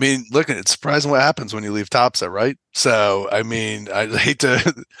 I mean, look, it's surprising what happens when you leave Topset, right? So, I mean, I hate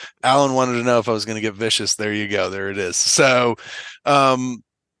to. Alan wanted to know if I was going to get vicious. There you go. There it is. So,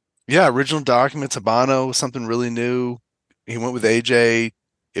 yeah, original documents, Habano, something really new. He went with AJ.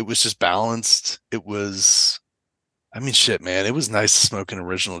 It was just balanced. It was, I mean, shit, man. It was nice smoking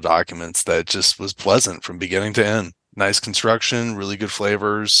original documents that just was pleasant from beginning to end. Nice construction, really good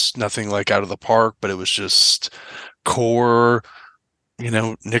flavors, nothing like out of the park, but it was just core,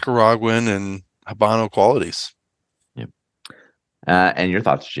 Nicaraguan and Habano qualities. Yep. And your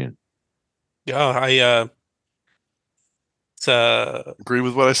thoughts, June? Yeah, It's Agree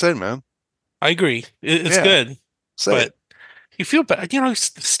with what I said, man. I agree. It's Yeah, good, say it. but you feel bad.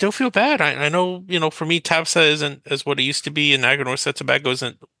 Still feel bad. I know. For me, Tabsa isn't as what it used to be, and Aganorsa tobacco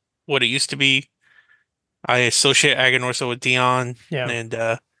isn't what it used to be. I associate Aganorsa with Dion, Yeah.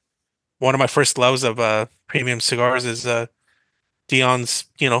 and one of my first loves of premium cigars is Dion's,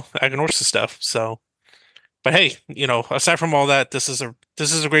 Aganorsa stuff. So, but hey, aside from all that, this is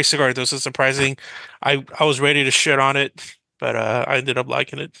a great cigar. This is surprising. I was ready to shit on it, but I ended up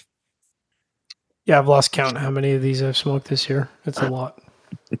liking it. Yeah, I've lost count how many of these I've smoked this year. It's a lot.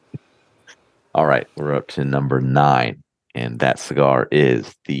 All right, we're up to number 9, and that cigar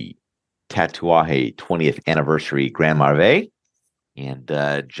is the Tatuaje 20th Anniversary Grand Marvé. And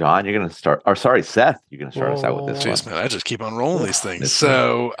John, you're gonna start, or sorry, Seth, you're gonna start us out with this Whoa. one. Jeez, man, I just keep on rolling these things. This one.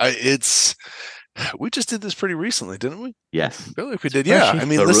 So we just did this pretty recently, didn't we? Yes. I feel like we did. freshy. Yeah, I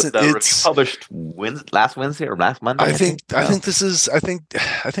mean, The, listen, the review it's. published last Wednesday or last Monday, I think. I So, think this is I think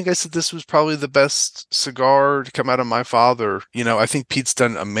I said this was probably the best cigar to come out of my father. I think Pete's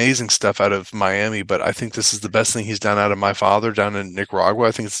done amazing stuff out of Miami, but I think this is the best thing he's done out of my father down in Nicaragua.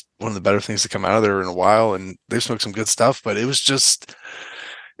 I think it's one of the better things to come out of there in a while, and they've smoked some good stuff, but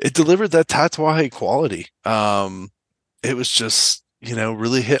it delivered that tatuaje quality. It was just,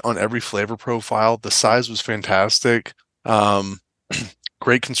 really hit on every flavor profile. The size was fantastic.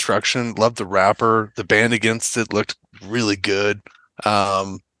 Great construction. Loved the wrapper. The band against it looked really good.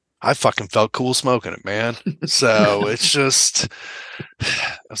 I fucking felt cool smoking it, man. So it's just,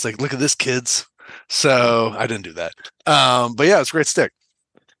 I was like, look at this, kids. So I didn't do that. But yeah, it's a great stick.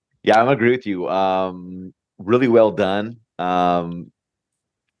 yeah, I'm agree with you. Really well done. I'm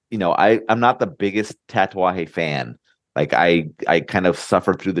not the biggest Tatuaje fan. Like I kind of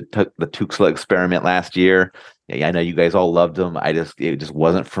suffered through the Tuxla experiment last year. Yeah, I know you guys all loved them. It just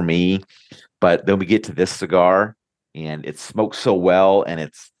wasn't for me. But then we get to this cigar, and it smokes so well, and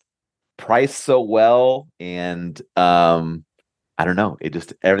it's priced so well, and I don't know. It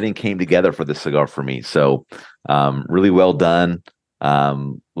just everything came together for this cigar for me. So really well done.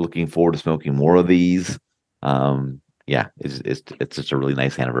 Looking forward to smoking more of these. Yeah, it's just a really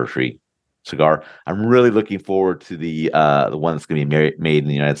nice anniversary cigar. I'm really looking forward to the one that's going to be made in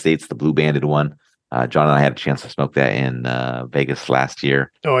the United States, the blue banded one. John and I had a chance to smoke that in Vegas last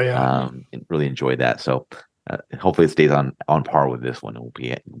year. Oh yeah. And really enjoyed that. So hopefully it stays on par with this one. It will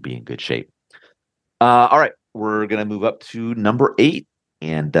be in good shape. All right, we're gonna move up to number 8,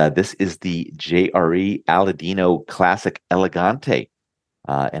 and this is the JRE Aladino Classic Elegante.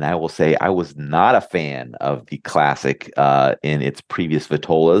 And I will say I was not a fan of the Classic in its previous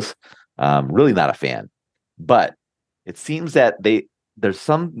Vitolas. Really not a fan. But it seems that there's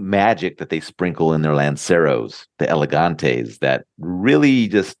some magic that they sprinkle in their Lanceros, the Elegantes, that really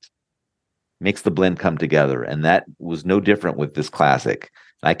just makes the blend come together. And that was no different with this Classic.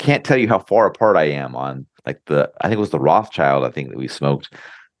 And I can't tell you how far apart I am on I think it was the Rothschild, I think, that we smoked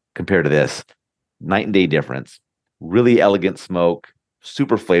compared to this. Night and day difference. Really elegant smoke,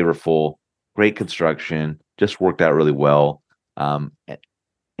 super flavorful, great construction, just worked out really well. And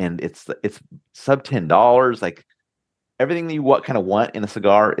it's sub $10. Like everything that you kind of want in a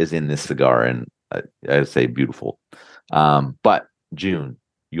cigar is in this cigar, and I'd say beautiful. But June,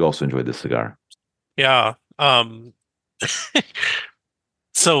 you also enjoyed this cigar. Yeah.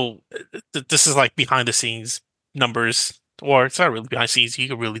 So this is like behind the scenes numbers, or it's not really behind the scenes. You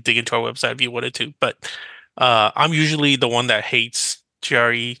can really dig into our website if you wanted to, but I'm usually the one that hates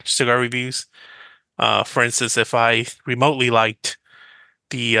GRE cigar reviews. For instance, if I remotely liked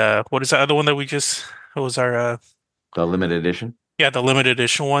the what is the other one that what was our The limited edition. yeah, the limited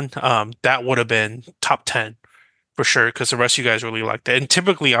edition one, that would have been top 10 for sure, because the rest of you guys really liked it. And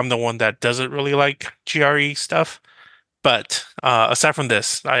typically I'm the one that doesn't really like GRE stuff. But aside from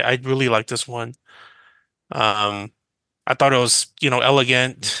this, I really like this one. Um, I thought it was,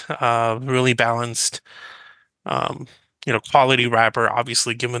 elegant, really balanced, um, quality wrapper,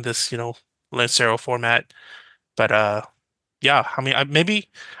 obviously given this, Lancero format. But yeah, I mean, I don't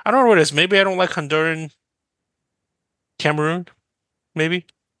know what it is. Maybe I don't like Honduran Cameroon. Maybe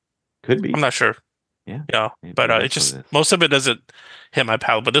Could be. I'm not sure. Yeah. Yeah, Maybe but it that's what just it is. most of it doesn't hit my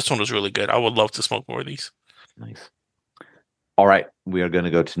palate. But this one was really good. I would love to smoke more of these. Nice. All right, we are going to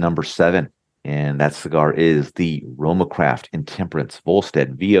go to number 7, and that cigar is the Roma Craft Intemperance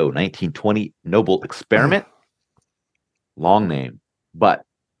Volstead VO 1920 Noble Experiment. Long name, but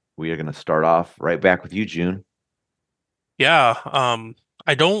we are going to start off right back with you, June. Yeah,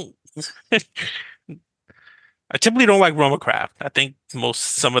 I don't. I typically don't like Roma Craft. I think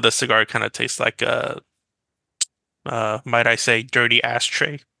some of the cigar kind of tastes like might I say, dirty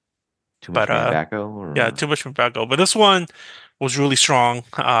ashtray. Too much But tobacco, yeah, or too much tobacco. But this one was really strong.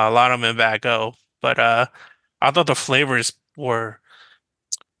 A lot of tobacco. But I thought the flavors were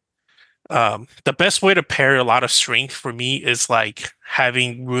the best way to pair a lot of strength for me is like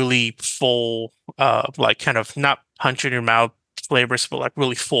having really full, like kind of not punch in your mouth flavors, but like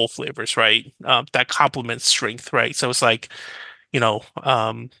really full flavors, right? That complements strength, right? So it's like, a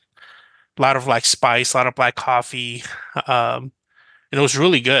lot of like spice, a lot of black coffee. And it was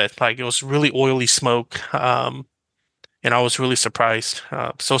really good. Like it was really oily smoke. And I was really surprised.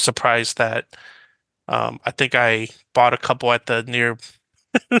 So surprised that I think I bought a couple at the near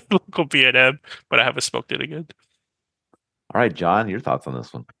local B&M, but I haven't smoked it again. all right, John, your thoughts on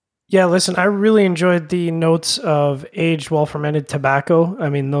this one? Yeah, listen, I really enjoyed the notes of aged, well-fermented tobacco. I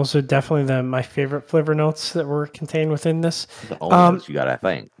mean, those are definitely my favorite flavor notes that were contained within this. The only notes you got, I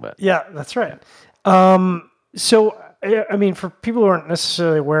think. But Yeah, that's right. So, I mean, for people who aren't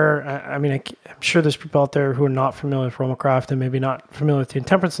necessarily aware, I mean, I'm sure there's people out there who are not familiar with Romacraft and maybe not familiar with the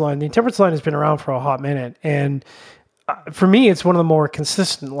Intemperance line. The Intemperance line has been around for a hot minute, and for me, it's one of the more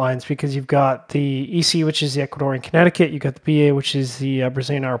consistent lines because you've got the EC, which is the Ecuadorian Connecticut. You've got the BA, which is the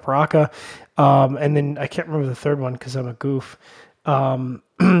Brazilian Arapiraca. And then I can't remember the third one because I'm a goof.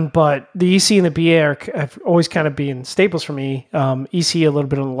 But the EC and the BA have always kind of been staples for me. EC a little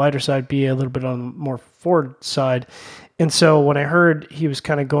bit on the lighter side, BA a little bit on the more forward side. And so when I heard he was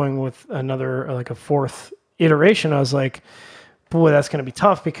kind of going with another, like a fourth iteration, I was like, boy, that's going to be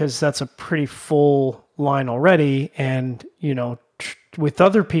tough because that's a pretty full line already. And, with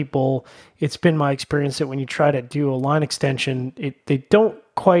other people, it's been my experience that when you try to do a line extension, they don't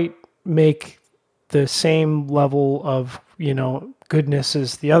quite make the same level of, goodness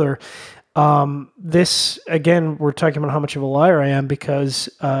as the other. This, again, we're talking about how much of a liar I am because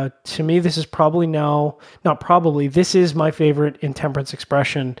to me, this is this is my favorite intemperance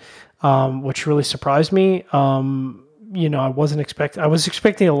expression, which really surprised me. I was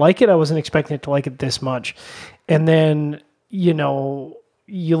expecting to like it. I wasn't expecting it to like it this much. And then, you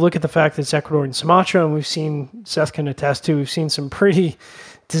look at the fact that it's Ecuadorian Sumatra, and Seth can attest to, we've seen some pretty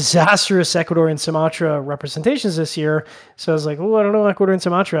disastrous Ecuadorian Sumatra representations this year. So I was like, oh, I don't know Ecuadorian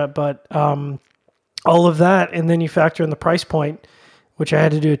Sumatra, but all of that. And then you factor in the price point, which I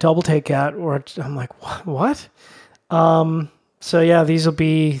had to do a double take at, or I'm like, what? So yeah, these will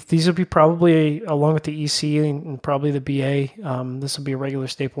be probably along with the EC and probably the BA. This will be a regular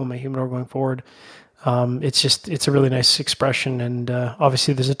staple in my humidor going forward. It's a really nice expression, and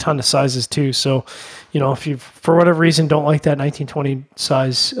obviously there's a ton of sizes too. So, if you for whatever reason don't like that 1920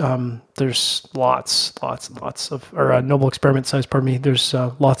 size, there's lots of Noble Experiment size. Pardon me. There's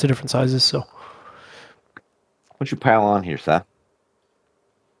lots of different sizes. So, why don't you pile on here, Seth?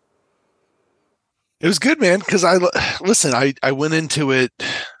 It was good, man. Because I went into it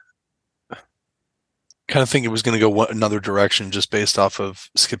kind of thinking it was going to go another direction just based off of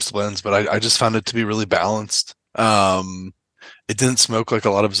Skip's blends, but I just found it to be really balanced. It didn't smoke like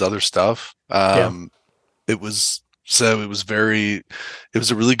a lot of his other stuff. It was a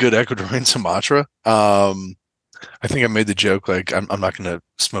really good Ecuadorian Sumatra. I think I made the joke like I'm not going to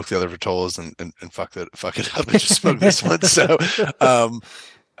smoke the other Vitolas and fuck it up and just smoke this one. So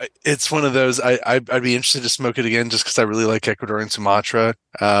it's one of those I'd be interested to smoke it again just because I really like Ecuadorian Sumatra.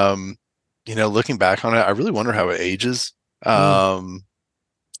 Looking back on it, I really wonder how it ages. So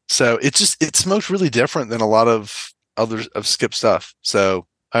it smoked really different than a lot of others of Skip stuff. So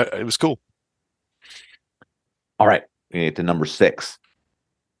it was cool. All right, we get to number 6.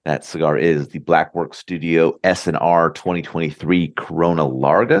 That cigar is the Blackwork Studio S&R 2023 Corona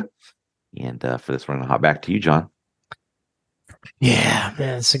Larga. And for this, we're going to hop back to you, John. Yeah,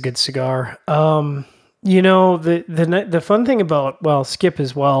 man, it's a good cigar. The fun thing about, Skip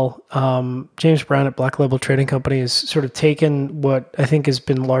as well, James Brown at Black Label Trading Company has sort of taken what I think has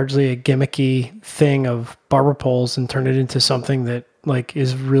been largely a gimmicky thing of barber poles and turned it into something that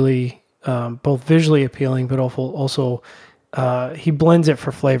is really both visually appealing, but also he blends it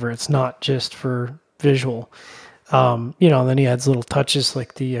for flavor. It's not just for visual. Then he adds little touches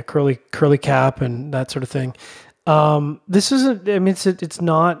like the curly cap and that sort of thing. This isn't, I mean,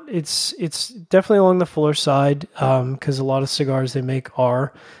 it's definitely along the fuller side, because a lot of cigars they make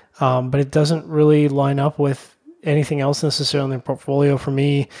are, but it doesn't really line up with anything else necessarily in their portfolio for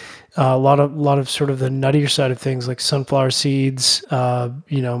me. A lot of sort of the nuttier side of things like sunflower seeds,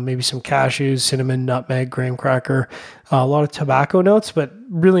 maybe some cashews, cinnamon, nutmeg, graham cracker, a lot of tobacco notes, but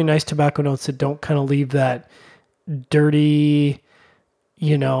really nice tobacco notes that don't kind of leave that dirty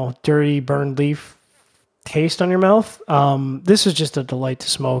burned leaf taste on your mouth. This is just a delight to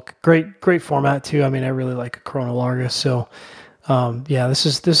smoke. Great format too. I mean, I really like a Corona Larga, so Yeah, this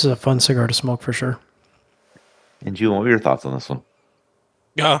is a fun cigar to smoke for sure. And June, what were your thoughts on this one?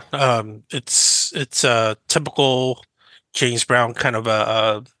 Yeah, it's a typical James Brown kind of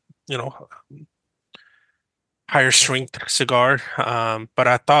a you know higher strength cigar. But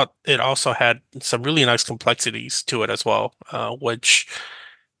I thought it also had some really nice complexities to it as well, which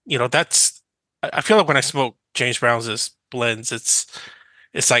that's I feel like when I smoke James Brown's as blends, it's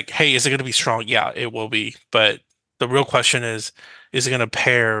like, hey, is it going to be strong? Yeah, it will be. But the real question is it going to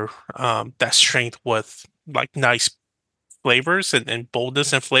pair that strength with like nice flavors and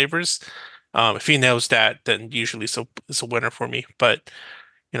boldness and flavors? If he nails that, then usually it's a winner for me. But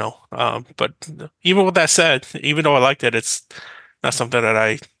even with that said, even though I liked it, it's not something that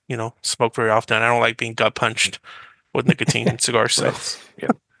I smoke very often. I don't like being gut punched with nicotine in cigars. So Right. yeah.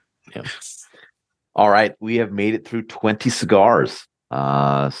 Yeah. All right, we have made it through 20 cigars.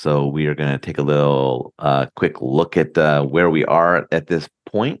 So we are going to take a little quick look at where we are at this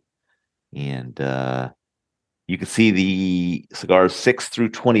point. And you can see the cigars 6 through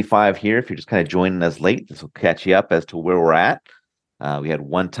 25 here. If you're just kind of joining us late, this will catch you up as to where we're at. We had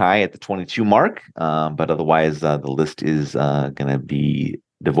one tie at the 22 mark, but otherwise the list is going to be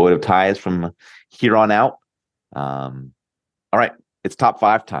devoid of ties from here on out. All right, it's top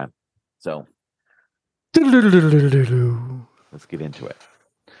 5 time. So let's get into it.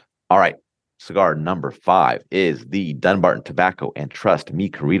 All right, cigar number 5 is the Dunbarton Tobacco and Trust Mi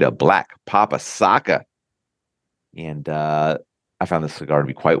Querida Black Papa Saka. And I found this cigar to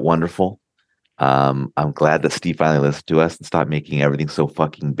be quite wonderful. I'm glad that Steve finally listened to us and stopped making everything so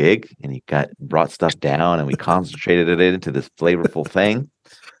fucking big, and he brought stuff down, and we concentrated it into this flavorful thing.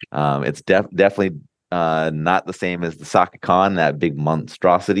 It's definitely not the same as the Saka Khan, that big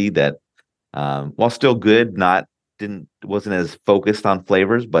monstrosity that, while still good, wasn't as focused on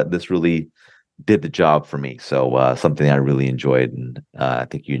flavors, but this really did the job for me. So something I really enjoyed, and I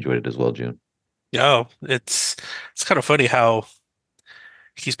think you enjoyed it as well, June. Yeah, it's kind of funny how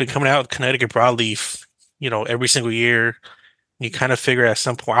he's been coming out with Connecticut broadleaf, every single year. You kind of figure at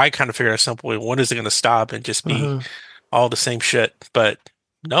some point, I kind of figure at some point, when is it going to stop and just be all the same shit? But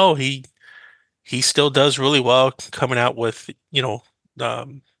no, he still does really well coming out with,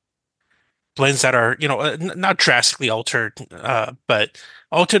 um, blends that are, not drastically altered, but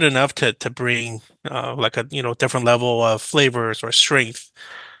altered enough to bring like a, different level of flavors or strength,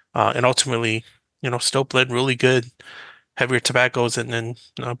 and ultimately, still blend really good heavier tobaccos and then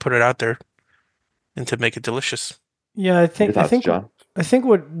put it out there and to make it delicious. Yeah, Your thoughts, John? I think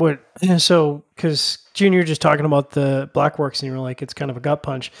what so because Junior you're just talking about the Blackworks and you were like it's kind of a gut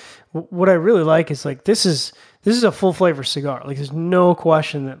punch. What I really like is like this is a full flavor cigar. Like there's no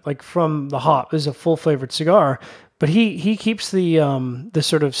question that like from the hop this is a full flavored cigar. But he keeps the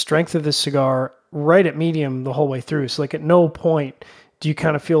sort of strength of this cigar right at medium the whole way through. So like at no point do you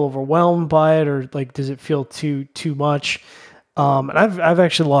kind of feel overwhelmed by it or like does it feel too much? And I've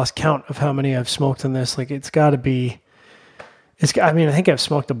actually lost count of how many I've smoked in this. Like it's got to be. I mean, I think I've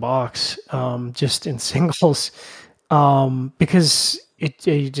smoked a box just in singles because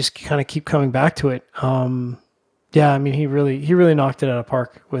you just kind of keep coming back to it. Yeah, I mean, he really knocked it out of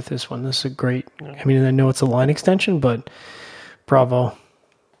park with this one. This is a great. I mean, I know it's a line extension, but bravo.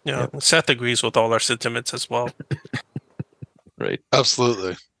 Yeah, Seth agrees with all our sentiments as well. Right.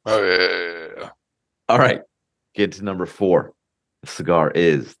 Absolutely. Oh yeah. All right. Get to number 4. The cigar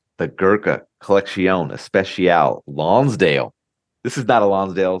is the Gurkha Collection Especial Lonsdale. This is not a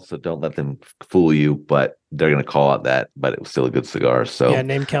Lonsdale, so don't let them fool you, but they're going to call it that, but it was still a good cigar. So yeah,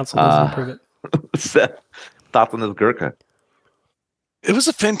 name council doesn't prove it. Seth, thoughts on this Gurkha? It was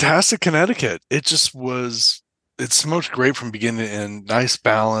a fantastic Connecticut. It just was. It smoked great from beginning to end. Nice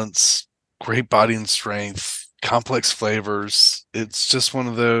balance, great body and strength, complex flavors. It's just one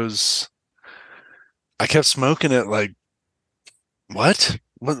of those. I kept smoking it like, what?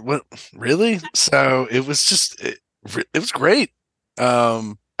 What? Really? So it was just. It was great.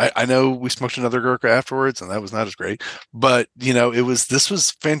 I know we smoked another Gurkha afterwards, and that was not as great. But this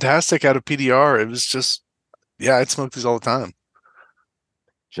was fantastic out of PDR. It was just, yeah, I'd smoke these all the time.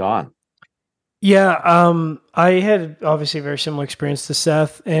 John. Yeah, I had obviously a very similar experience to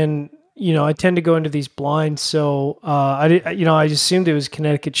Seth, and I tend to go into these blinds, so I just assumed it was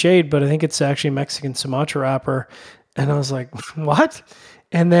Connecticut shade, but I think it's actually Mexican Sumatra wrapper, and I was like, what?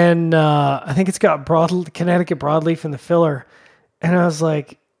 And then I think it's got Connecticut broadleaf in the filler, and I was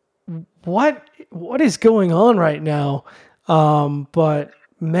like, what is going on right now? But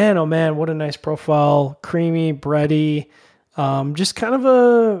man, oh man, what a nice profile, creamy, bready. Just kind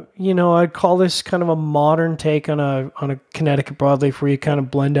of I'd call this kind of a modern take on a Connecticut broadleaf where you kind of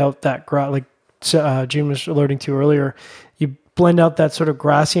blend out that like Jim was alerting to earlier. You blend out that sort of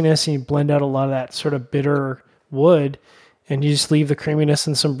grassiness and you blend out a lot of that sort of bitter wood, and you just leave the creaminess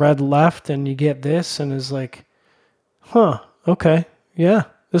and some bread left, and you get this, and it's like, huh, okay, yeah,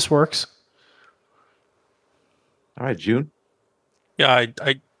 this works. All right, June. Yeah, I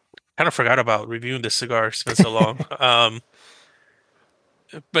kind of forgot about reviewing this cigar. It's been so long.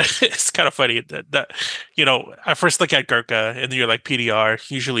 But it's kind of funny that I first look at Gurkha and you're like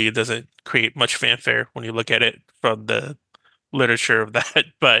PDR. Usually, it doesn't create much fanfare when you look at it from the literature of that.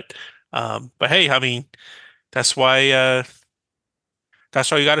 But hey, I mean, that's why you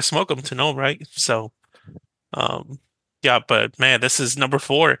got to smoke them to know 'em, right? So, um, yeah. But man, this is number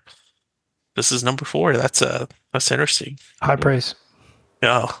 4. This is number 4. That's interesting. High praise.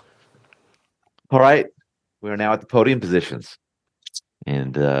 Yeah. All right. We are now at the podium positions.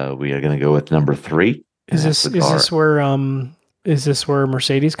 And we are going to go with number 3. Is this where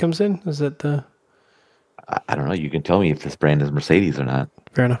Mercedes comes in? Is that the? I don't know. You can tell me if this brand is Mercedes or not.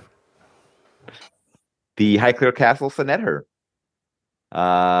 Fair enough. The Highclere Castle Sonnetter.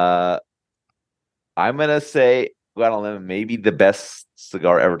 I'm going to say, go out on a limb, maybe the best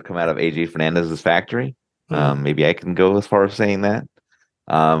cigar ever to come out of AJ Fernandez's factory. Maybe I can go as far as saying that.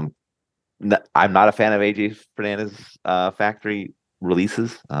 I'm not a fan of AJ Fernandez's factory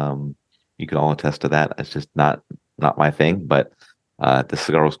releases. You can all attest to that. It's just not my thing, but the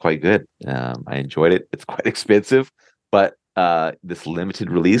cigar was quite good. I enjoyed it. It's quite expensive, but this limited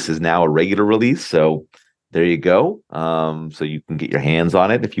release is now a regular release, so there you go. So you can get your hands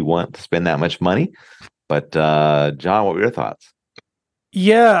on it if you want to spend that much money. But John, what were your thoughts?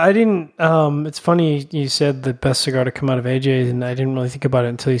 Yeah, I didn't. It's funny you said the best cigar to come out of AJ, and I didn't really think about it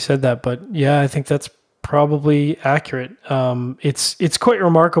until you said that. But yeah, I think that's probably accurate. It's quite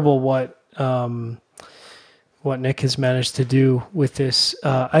remarkable what Nick has managed to do with this.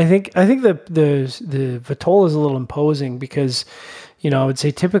 I think the Vitola is a little imposing because, I would say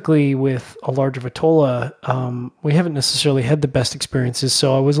typically with a larger Vitola, we haven't necessarily had the best experiences.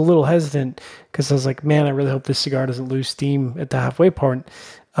 So I was a little hesitant because I was like, man, I really hope this cigar doesn't lose steam at the halfway point.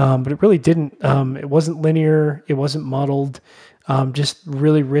 But it really didn't. It wasn't linear. It wasn't muddled. Just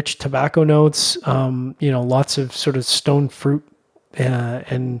really rich tobacco notes. Lots of sort of stone fruit,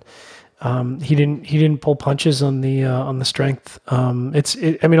 and he didn't pull punches on the strength.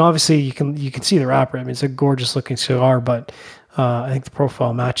 Obviously you can see the wrapper. I mean, it's a gorgeous looking cigar, but I think the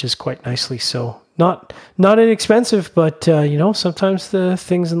profile matches quite nicely. So not inexpensive, but sometimes the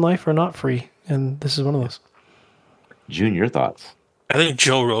things in life are not free, and this is one of those. June, your thoughts? I think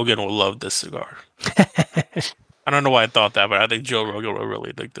Joe Rogan will love this cigar. I don't know why I thought that, but I think Joe Rogan will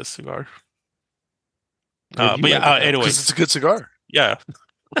really like this cigar. Anyway, because it's a good cigar. Yeah.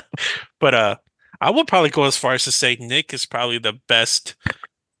 But I would probably go as far as to say Nick is probably the best.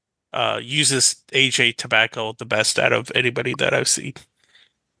 Uses AJ tobacco the best out of anybody that I've seen.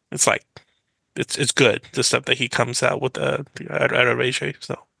 It's like it's good, the stuff that he comes out with out of AJ.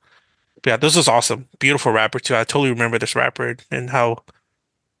 So yeah, this was awesome. Beautiful wrapper too. I totally remember this wrapper and how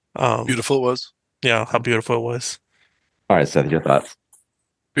beautiful it was. Yeah, how beautiful it was. All right, Seth, your thoughts?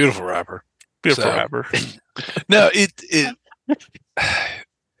 Beautiful wrapper. Beautiful wrapper. No, it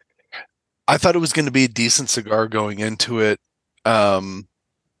I thought it was going to be a decent cigar going into it. I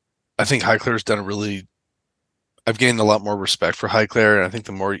think Highclare's done I've gained a lot more respect for Highclere, and I think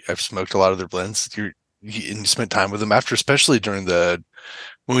the more I've smoked a lot of their blends, and you spent time with them after, especially during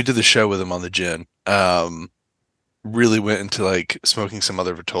when we did the show with them on the gin, really went into like smoking some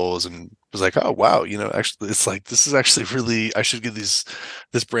other Vitolas and was like, oh wow, actually it's like, this is actually really, I should give this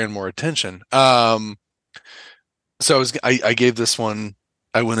brand more attention. So I gave this one,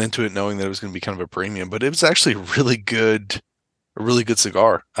 I went into it knowing that it was going to be kind of a premium, but it was actually a really good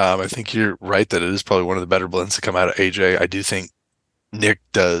cigar. I think you're right that it is probably one of the better blends to come out of AJ. I do think Nick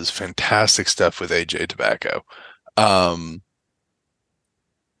does fantastic stuff with AJ tobacco.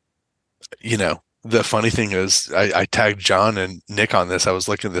 The funny thing is I tagged John and Nick on this. I was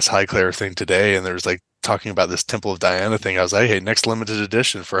looking at this Highclere thing today, and there was like talking about this Temple of Diana thing. I was like, hey, next limited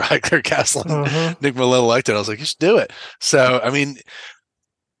edition for Highclere Castle. Nick Malone liked it. I was like, you should do it. So, I mean,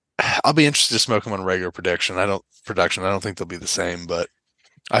 I'll be interested to smoke them on regular production. I don't think they'll be the same, but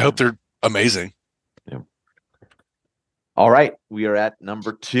I hope they're amazing. Yeah. All right. We are at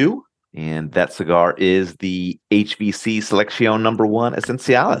number 2, and that cigar is the HVC Selección number 1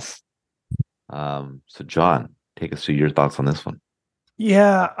 Esenciales. So John, take us through your thoughts on this one.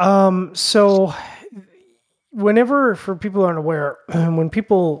 Yeah. So whenever, for people who aren't aware, when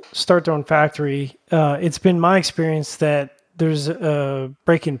people start their own factory, it's been my experience that there's a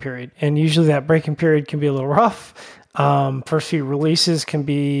break-in period, and usually that break-in period can be a little rough. First few releases can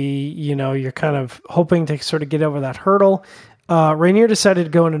be, you're kind of hoping to sort of get over that hurdle. Rainier decided to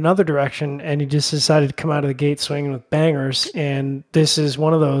go in another direction, and he just decided to come out of the gate swinging with bangers. And this is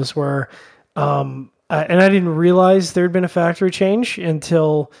one of those where, and I didn't realize there had been a factory change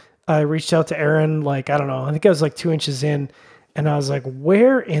until I reached out to Aaron. Like, I don't know, I think I was like 2 inches in, and I was like,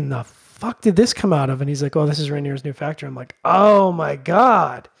 "Where in the fuck did this come out of?" And he's like, "Oh, this is Rainier's new factory." I'm like, "Oh my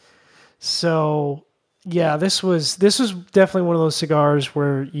god!" So yeah, this was definitely one of those cigars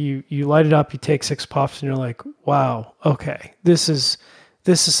where you light it up, you take 6 puffs, and you're like, wow, okay, this is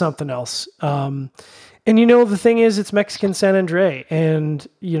something else. And the thing is, it's Mexican San Andre, and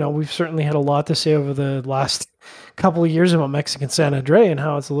we've certainly had a lot to say over the last couple of years about Mexican San Andre and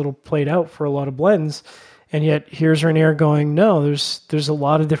how it's a little played out for a lot of blends. And yet here's Rainier going, no, there's a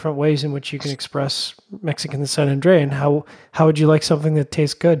lot of different ways in which you can express Mexican San Andre, and how would you like something that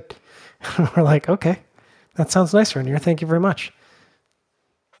tastes good? We're like, okay, that sounds nice, Rainier. Thank you very much.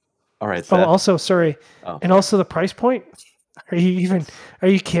 All right. Seth. Oh, also, sorry. Oh. And also the price point. Are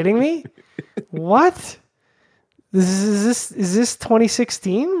you kidding me? What? Is this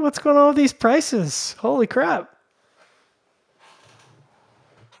 2016? What's going on with these prices? Holy crap.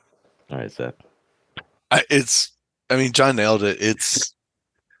 All right, Seth. John nailed it.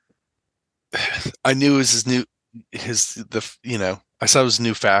 I knew it was I saw his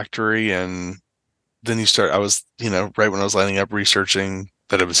new factory, and then I was, right when I was lining up researching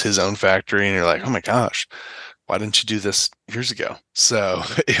that it was his own factory, and you're like, oh my gosh, why didn't you do this years ago? So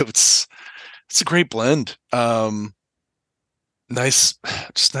it's a great blend. Nice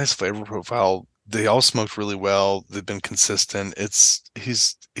flavor profile. They all smoked really well. They've been consistent.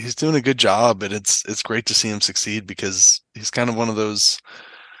 He's doing a good job, and it's great to see him succeed, because he's kind of one of those,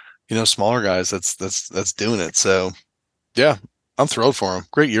 smaller guys that's doing it. So yeah, I'm thrilled for him.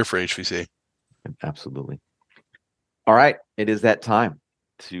 Great year for HVC. Absolutely. All right. It is that time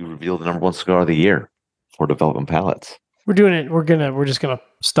to reveal the number 1 cigar of the year for Development Palates. We're doing it. We're just gonna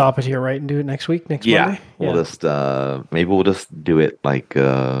stop it here, right, and do it next week, next Monday. We'll just maybe we'll just do it like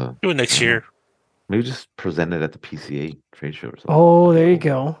do it next year. Maybe just present it at the PCA trade show or something. Oh, there you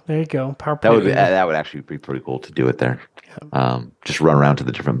go. PowerPoint. That would actually be pretty cool to do it there. Yeah. Just run around to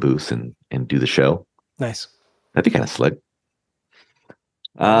the different booths and do the show. Nice. That'd be kind of slick.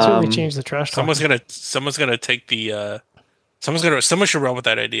 Certainly change the trash. Someone's gonna take the. Someone should run with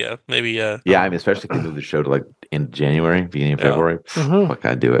that idea. Maybe. Yeah, especially if they move the show to like in January, beginning of February. Mm-hmm. Fuck,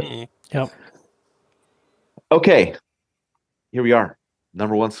 I'd do it. Mm-hmm. Yep. Okay, here we are.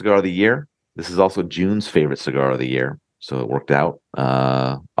 Number 1 cigar of the year. This is also June's favorite cigar of the year, so it worked out.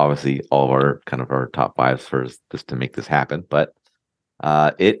 Obviously, all of our top 5s for this to make this happen, but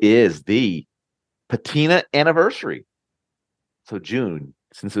it is the Patina Anniversary. So, June,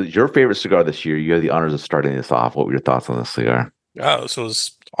 since it was your favorite cigar this year, you have the honors of starting this off. What were your thoughts on this cigar? Oh, this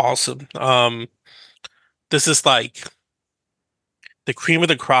was awesome. This is like the cream of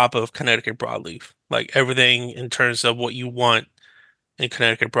the crop of Connecticut broadleaf. Like everything in terms of what you want in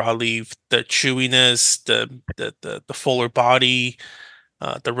Connecticut broadleaf, the chewiness, the fuller body,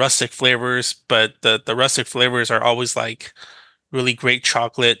 the rustic flavors, but the rustic flavors are always like really great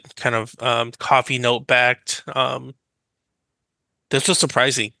chocolate, kind of coffee note backed. This was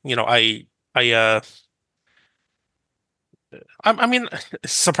surprising. I mean,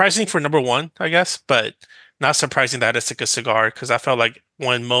 surprising for number 1, I guess, but not surprising that it's like a cigar, because I felt like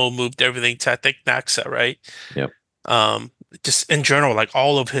when Mo moved everything to, I think, Naxa, right? Yep. Just in general, like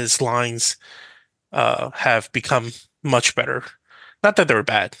all of his lines have become much better. Not that they were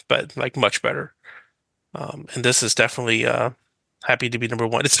bad, but like much better. And this is definitely happy to be number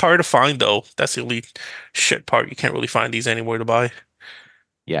 1. It's hard to find, though. That's the only shit part. You can't really find these anywhere to buy.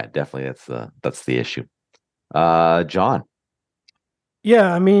 Yeah, definitely. That's the issue. John.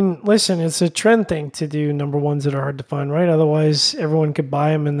 Yeah, listen, it's a trend thing to do number 1s that are hard to find, right? Otherwise, everyone could buy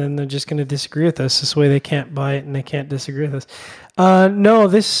them, and then they're just going to disagree with us. This way, they can't buy it and they can't disagree with us. No,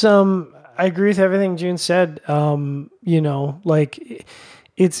 this I agree with everything June said. Like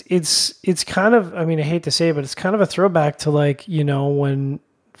it's kind of, I hate to say it, but it's kind of a throwback to when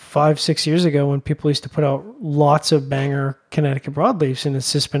 5-6 years ago, when people used to put out lots of banger Connecticut broadleafs, and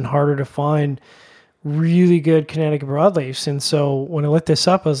it's just been harder to find really good Connecticut broadleafs. And so when I lit this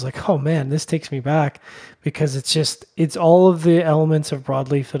up, I was like, oh man, this takes me back, because it's all of the elements of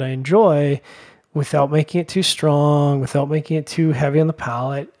broadleaf that I enjoy without making it too strong, without making it too heavy on the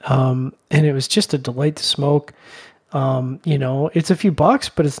palate. And it was just a delight to smoke. It's a few bucks,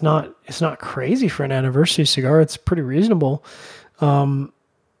 but it's not crazy for an anniversary cigar. It's pretty reasonable.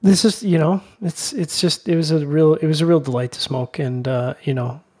 This is, it was a real delight to smoke. And,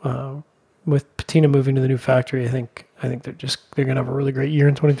 with Patina moving to the new factory, I think they're going to have a really great year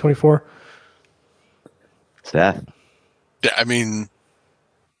in 2024. Seth. Yeah, I mean,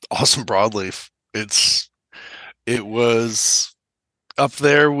 awesome broadleaf. It was up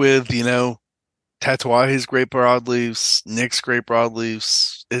there with, Tatuaje's great broadleafs, Nick's great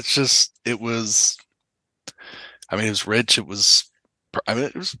broadleafs. It was, I mean, it was rich. It was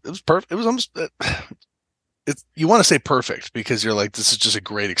perfect. It was almost, you want to say perfect because you're like, this is just a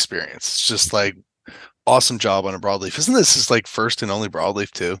great experience. It's just like awesome job on a broadleaf. Isn't this his like first and only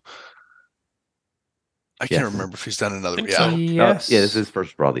broadleaf too? I can't Yes. remember if he's done another. Think Yeah, so. Yes. Yeah, this is his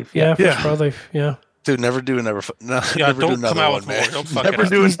first broadleaf. Yeah, first Yeah. broadleaf. Yeah. dude, never do another. No, Yeah, never do don't come another out one, with man. more. Don't fuck Never it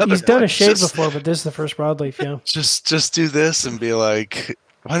up. do He's another done one. a shade Just- before, but this is the first broadleaf. Yeah. Just do this and be like,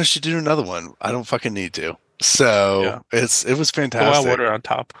 why don't you do another one? I don't fucking need to. So Yeah. it was Go out fantastic. water on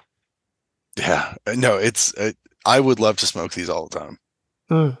top. Yeah, no, I would love to smoke these all the time.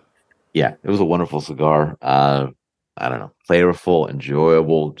 Mm. Yeah, it was a wonderful cigar. I don't know, flavorful,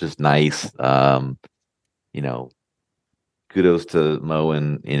 enjoyable, just nice. You know, kudos to Mo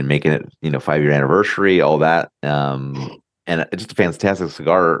in making it, 5-year anniversary, all that. And it's just a fantastic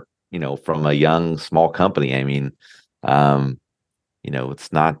cigar, from a young, small company. I mean,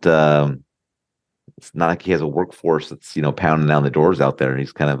 it's not like he has a workforce that's, pounding down the doors out there.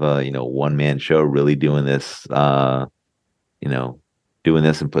 He's kind of a, one-man show, really doing this, you know, doing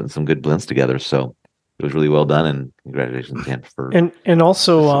this and putting some good blends together. So it was really well done, and congratulations to him for And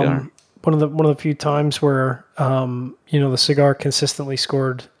also the cigar. one of the few times where the cigar consistently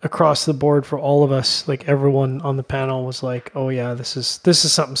scored across the board for all of us. Like everyone on the panel was like, "Oh yeah, this is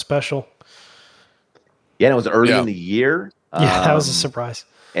something special." Yeah, and it was early Yeah. in the year. Yeah, that was a surprise.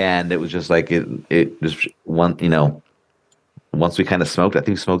 And it was just like it just one, once we kind of smoked, I think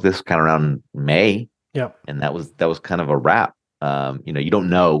we smoked this kind of around May. Yeah. And that was kind of a wrap. You don't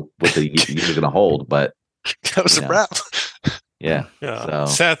know what the year's going to hold, but That was a wrap. yeah. Yeah.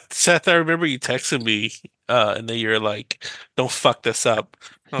 So Seth, I remember you texted me, and then you're like, "Don't fuck this up."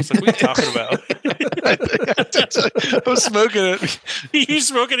 I was like, "What are you talking about?" I was smoking it. You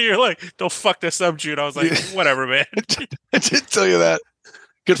smoking it, you're like, "Don't fuck this up, Jude." I was like, Yeah. "Whatever, man." I did tell you that.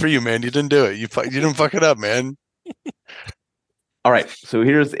 Good for you, man. You didn't do it. You didn't fuck it up, man. all right. So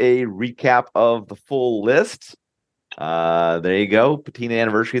here's a recap of the full list. There you go. Patina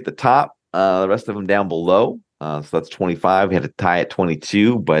anniversary at the top. The rest of them down below. So that's 25. We had a tie at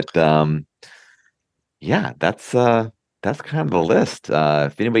 22, but yeah, that's kind of the list.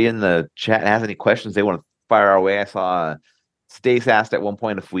 If anybody in the chat has any questions they want to fire our way, I saw Stace asked at one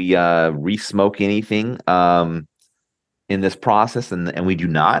point if we re-smoke anything in this process, and we do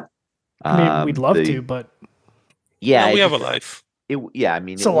not. I mean, we'd love to, but Yeah, No, we it have a just- life. I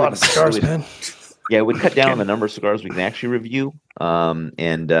mean, it's a lot of cigars, man. Yeah, it would cut down on the number of cigars we can actually review.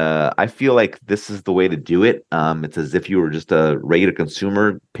 And I feel like this is the way to do it. It's as if you were just a regular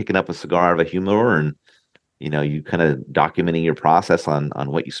consumer picking up a cigar out of a humidor, and you kind of documenting your process on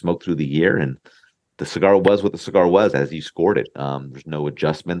what you smoked through the year. And the cigar was what the cigar was as you scored it. There's no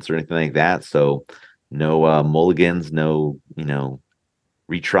adjustments or anything like that. So no mulligans, no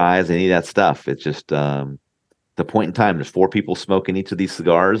retries, any of that stuff. It's just the point in time. There's 4 people smoking each of these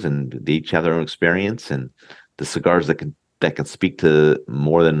cigars, and they each have their own experience. And the cigars that can speak to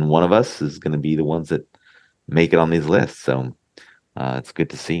more than one of us is going to be the ones that make it on these lists. So it's good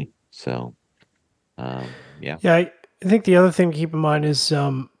to see. So yeah. Yeah, I think the other thing to keep in mind is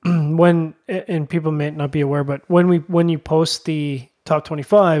when, and people may not be aware, but when you post the top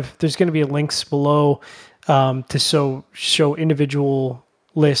 25, there's going to be links below to show individual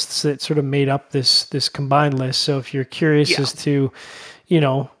lists that sort of made up this combined list. So if you're curious as to,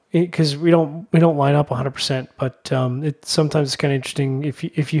 because we don't line up 100%, but sometimes it's kind of interesting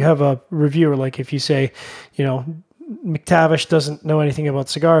if you have a reviewer, like if you say, McTavish doesn't know anything about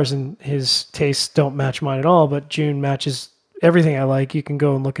cigars and his tastes don't match mine at all, but June matches everything I like. You can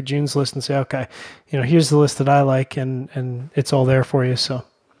go and look at June's list and say, okay, here's the list that I like, and it's all there for you. So,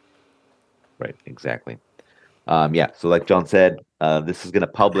 right, exactly. Yeah. So like John said, this is going to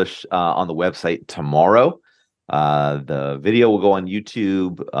publish on the website tomorrow. The video will go on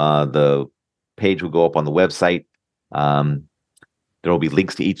YouTube. The page will go up on the website. There will be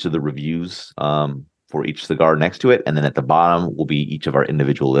links to each of the reviews for each cigar next to it. And then at the bottom will be each of our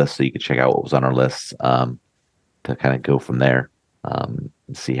individual lists. So you can check out what was on our lists to kind of go from there and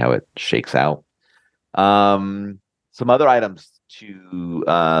see how it shakes out. Some other items to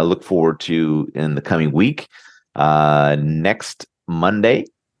look forward to in the coming week. Next Monday,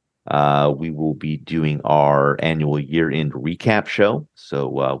 we will be doing our annual year-end recap show.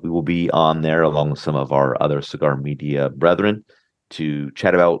 So we will be on there along with some of our other cigar media brethren to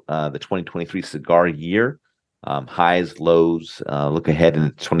chat about the 2023 cigar year, highs, lows, look ahead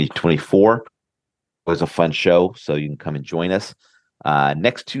in 2024. always a fun show, so you can come and join us.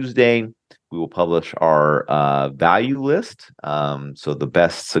 Next Tuesday, we will publish our value list. So the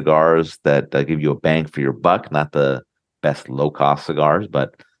best cigars that give you a bang for your buck, not the best low-cost cigars,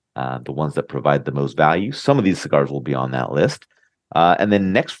 but the ones that provide the most value. Some of these cigars will be on that list. And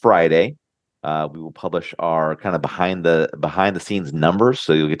then next Friday, we will publish our kind of behind the scenes numbers.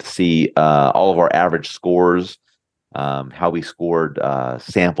 So you'll get to see all of our average scores, how we scored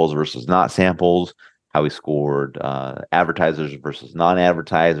samples versus not samples, how we scored advertisers versus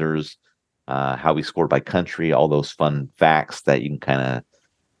non-advertisers, how we scored by country, all those fun facts that you can kind of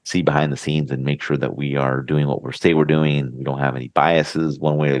see behind the scenes and make sure that we are doing what we're doing. We don't have any biases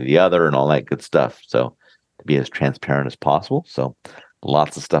one way or the other and all that good stuff. So to be as transparent as possible. So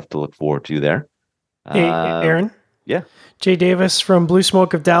lots of stuff to look forward to there. Hey, Aaron? Yeah. Jay Davis from Blue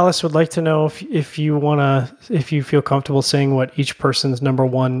Smoke of Dallas would like to know if you feel comfortable saying what each person's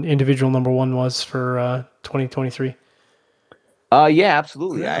individual number one was for 2023. Yeah,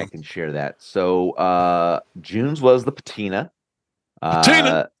 absolutely. Yeah. I can share that. So June's was the Patina.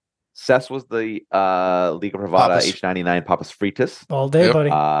 Patina! Seth's was the Liga Privada H99 Papas Fritas. All day, Yep.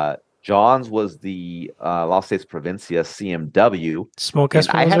 buddy. John's was the Los Estates Provincia CMW. Smoke and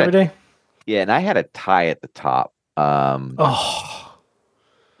I Eskimos had every day. Yeah, and I had a tie at the top. Oh,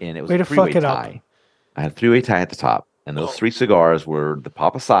 And it was way a to three-way fuck it up. tie. I had a three-way tie at the top. And those three cigars were the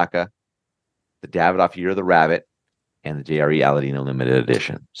Papasaka, the Davidoff Year of the Rabbit, and the JRE Aladino Limited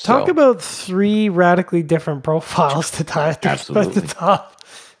Edition. Talk about three radically different profiles to tie at the top.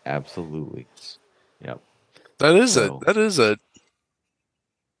 Absolutely. Yep. That is a.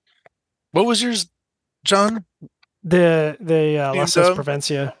 What was yours, John? The Las Dub?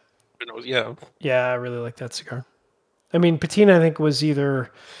 Provincia. Yeah. Yeah, I really like that cigar. I mean, Patina, I think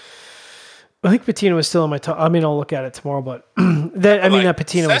Patina was still in my top. I mean, I'll look at it tomorrow, but that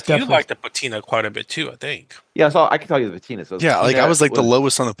Patina was definitely. You liked the Patina quite a bit too, I think. Yeah, so I can tell you the Patina. So Yeah, Patina I was the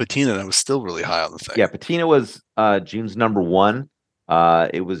lowest on the Patina, and I was still really high on the thing. Yeah, Patina was June's number one.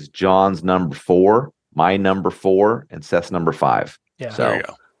 It was John's number 4, my number 4, and Seth's number 5. Yeah, so there you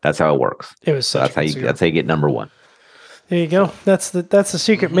go. That's how it works. It was such that's how you get number 1. There you go. That's the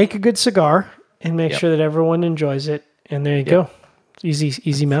secret. Mm-hmm. Make a good cigar and make sure that everyone enjoys it. And there you go.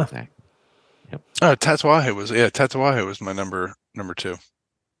 Easy math. Yep. Tatuaje was my number 2.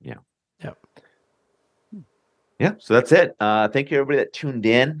 Yeah. Yep. Yeah. So that's it. Thank you everybody that tuned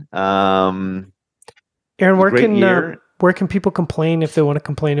in. Aaron, where can people complain if they want to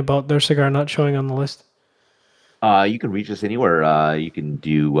complain about their cigar not showing on the list? You can reach us anywhere. You can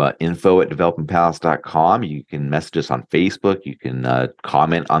do info@developingpalace.com. You can message us on Facebook. You can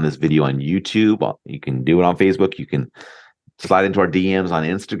comment on this video on YouTube. You can do it on Facebook. You can slide into our DMs on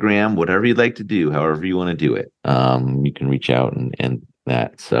Instagram, whatever you'd like to do, however you want to do it. You can reach out and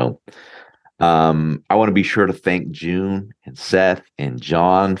that. So I want to be sure to thank June and Seth and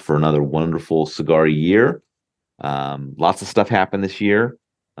John for another wonderful cigar year. Lots of stuff happened this year.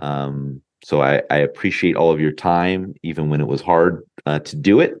 So I appreciate all of your time, even when it was hard to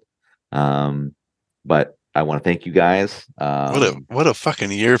do it. But I want to thank you guys. What a fucking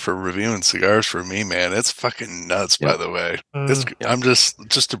year for reviewing cigars for me, man. It's fucking nuts, by the way. I'm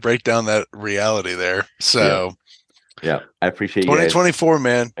just to break down that reality there. So yeah, I appreciate 2024,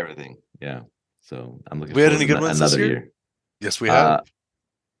 man. Everything. Yeah. So I'm looking we had any good ones another this year. Yes, we have.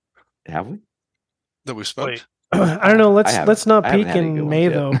 Have we? That we smoked? I don't know. Let's not peek in May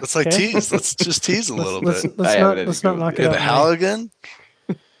though. Let's tease. Let's just tease a little bit. Let's not knock it out. The Halligan.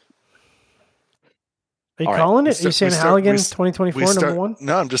 Are you calling it? Are you saying Halligan 2024 number 1?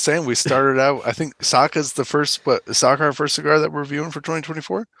 No, I'm just saying we started out. I think Saka's the first. Our first cigar that we're reviewing for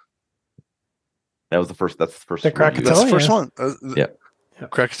 2024. That was the first. That's the first. The Krakatoa. That's the first one. Yeah.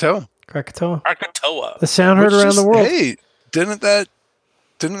 Krakatoa. The sound heard around the world. Hey, didn't that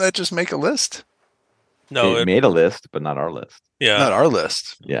just make a list? No, it made a list, but not our list. Yeah, not our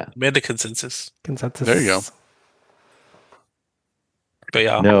list. Yeah, it made the consensus. There you go. But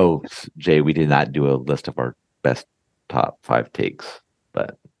yeah, no, Jay, we did not do a list of our best top 5 takes.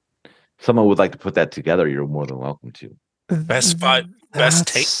 But if someone would like to put that together, you're more than welcome to. Best take. That's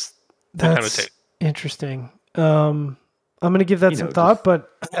kind of take? Interesting. I'm going to give that some thought, but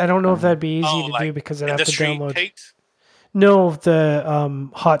I don't know if that'd be easy to do because I'd have to download. Takes? No, the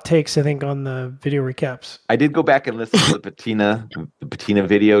hot takes, I think, on the video recaps. I did go back and listen to the Patina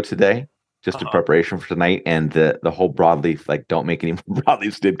video today, just in preparation for tonight, and the whole broadleaf, like, don't make any more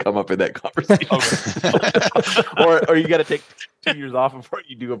broadleafs did come up in that conversation. or you got to take 2 years off before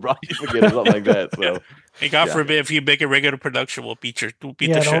you do a broadleaf again or something like that. So, hey, God forbid, if you make a regular production, we'll beat the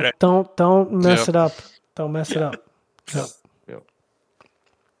shit out. Don't mess it up. Don't mess it up.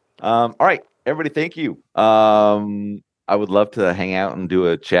 All right. Everybody, thank you. I would love to hang out and do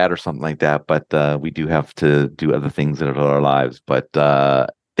a chat or something like that, but we do have to do other things in our lives. But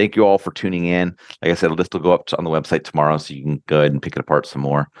thank you all for tuning in. Like I said, a list will go up on the website tomorrow, so you can go ahead and pick it apart some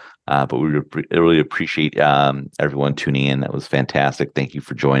more. But we really appreciate everyone tuning in. That was fantastic. Thank you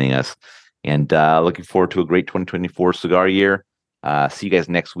for joining us, and looking forward to a great 2024 cigar year. See you guys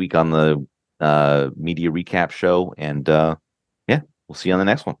next week on the media recap show, and yeah, we'll see you on the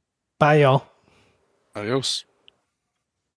next one. Bye, y'all. Adios.